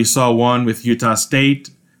 And we already saw one with Utah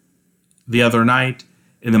State the other night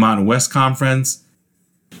in the Mountain West Conference.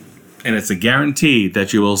 And it's a guarantee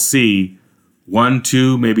that you will see 1,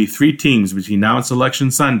 2, maybe 3 teams between now and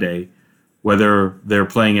Selection Sunday, whether they're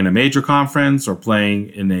playing in a major conference or playing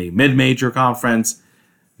in a mid-major conference,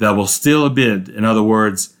 that will steal a bid. In other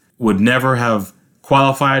words, would never have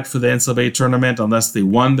qualified for the NCAA tournament unless they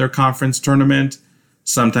won their conference tournament,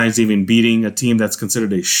 sometimes even beating a team that's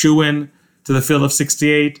considered a shoo-in to the field of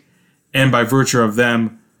 68, and by virtue of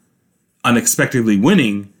them unexpectedly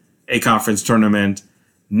winning a conference tournament,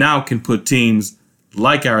 now can put teams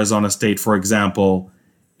like Arizona State, for example,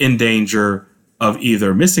 in danger of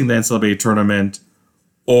either missing the NCAA tournament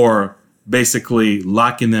or basically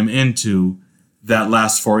locking them into that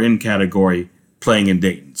last four in category playing in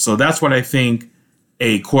Dayton. So that's what I think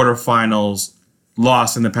a quarterfinals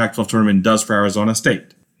loss in the Pac-12 tournament does for Arizona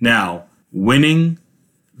State. Now, winning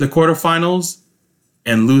the quarterfinals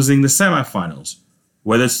and losing the semifinals,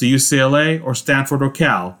 whether it's to UCLA or Stanford or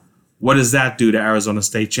Cal, what does that do to Arizona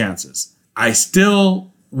State chances? I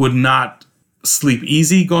still would not sleep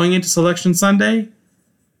easy going into Selection Sunday,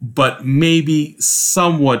 but maybe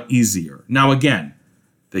somewhat easier. Now, again,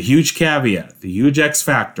 the huge caveat, the huge X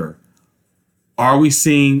factor, are we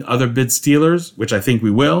seeing other bid stealers, which I think we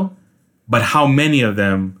will, but how many of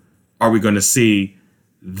them are we going to see?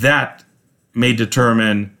 That may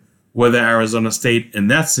determine whether Arizona State, in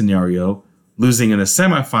that scenario, losing in the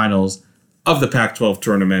semifinals of the Pac-12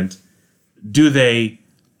 tournament, do they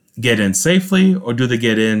get in safely or do they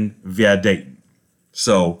get in via Dayton?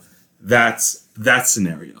 So that's that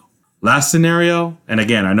scenario. Last scenario, and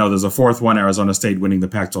again, I know there's a fourth one, Arizona State winning the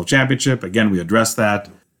Pac-12 championship. Again, we addressed that.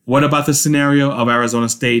 What about the scenario of Arizona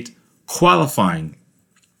State qualifying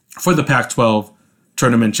for the Pac-12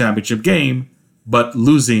 tournament championship game, but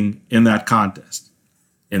losing in that contest?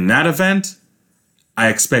 In that event, I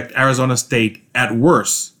expect Arizona State at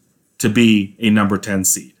worst to be a number 10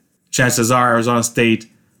 seed. Chances are Arizona State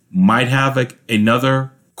might have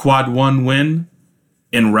another quad one win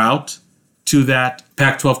en route to that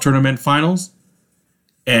Pac-12 tournament finals.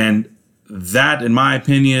 And that, in my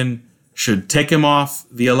opinion, should take him off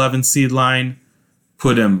the 11 seed line,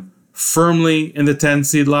 put him firmly in the 10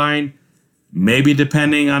 seed line. Maybe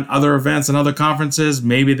depending on other events and other conferences,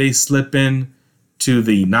 maybe they slip in to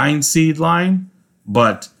the 9 seed line.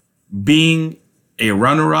 But being a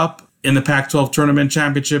runner-up in the Pac-12 tournament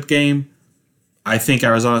championship game, I think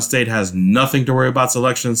Arizona State has nothing to worry about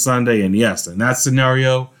Selection Sunday. And yes, in that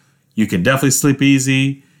scenario, you can definitely sleep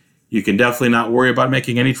easy. You can definitely not worry about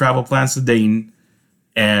making any travel plans to Dayton.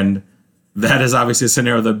 And that is obviously a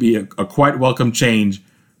scenario that would be a quite welcome change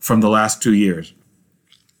from the last 2 years.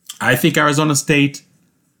 I think Arizona State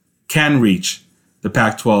can reach the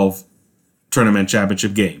Pac-12 tournament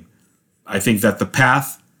championship game. I think that the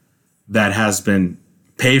path that has been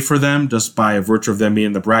paid for them just by virtue of them being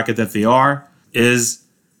in the bracket that they are is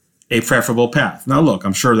a preferable path. Now, look,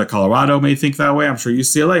 I'm sure that Colorado may think that way. I'm sure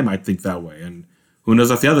UCLA might think that way. And who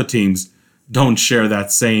knows if the other teams don't share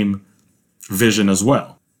that same vision as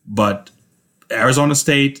well. But Arizona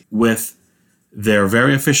State, with their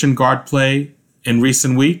very efficient guard play in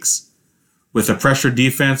recent weeks, with a pressure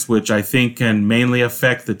defense, which I think can mainly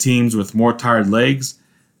affect the teams with more tired legs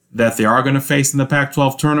that they are going to face in the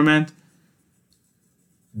Pac-12 tournament,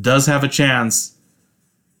 does have a chance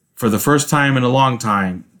for the first time in a long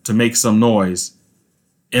time to make some noise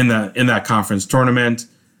in that conference tournament.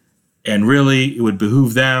 And really, it would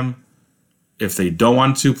behoove them, if they don't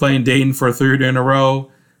want to play in Dayton for a third year in a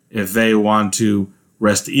row, if they want to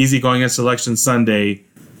rest easy going into Selection Sunday,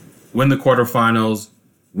 win the quarterfinals,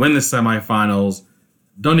 win the semifinals,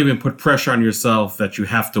 don't even put pressure on yourself that you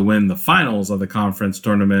have to win the finals of the conference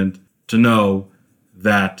tournament to know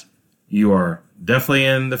that you are definitely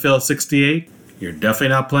in the field 68. You're definitely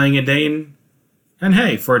not playing in Dayton. And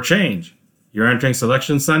hey, for a change, you're entering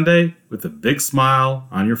Selection Sunday with a big smile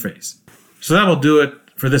on your face. So that will do it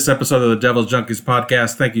for this episode of the Devil's Junkies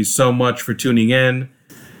podcast. Thank you so much for tuning in.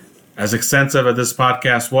 As extensive as this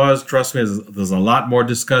podcast was, trust me, there's a lot more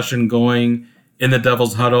discussion going in the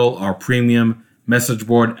Devil's Huddle, our premium message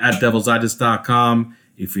board at devilsitis.com.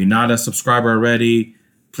 If you're not a subscriber already,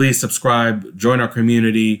 please subscribe, join our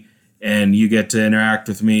community, and you get to interact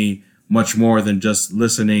with me much more than just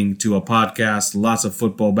listening to a podcast. Lots of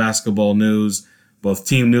football, basketball news, both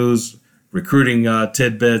team news, recruiting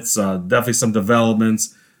tidbits, definitely some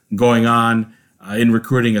developments going on in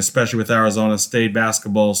recruiting, especially with Arizona State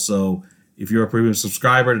basketball. So if you're a premium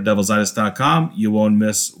subscriber to devilsitis.com, you won't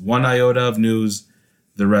miss one iota of news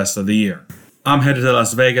the rest of the year. I'm headed to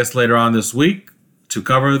Las Vegas later on this week to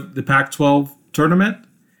cover the Pac-12 tournament.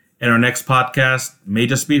 And our next podcast may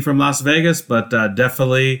just be from Las Vegas, but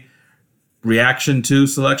definitely reaction to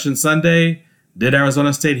Selection Sunday. Did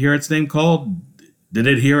Arizona State hear its name called? Did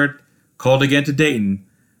it hear it called again to Dayton?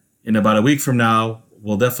 In about a week from now,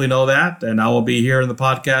 we'll definitely know that, and I will be here in the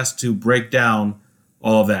podcast to break down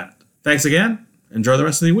all of that. Thanks again. Enjoy the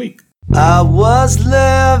rest of the week. I was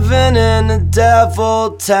living in a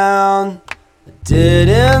devil town. I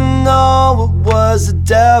didn't know it was a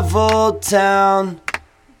devil town.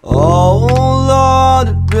 Oh Lord,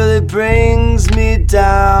 it really brings me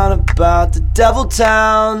down about the devil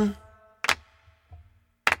town.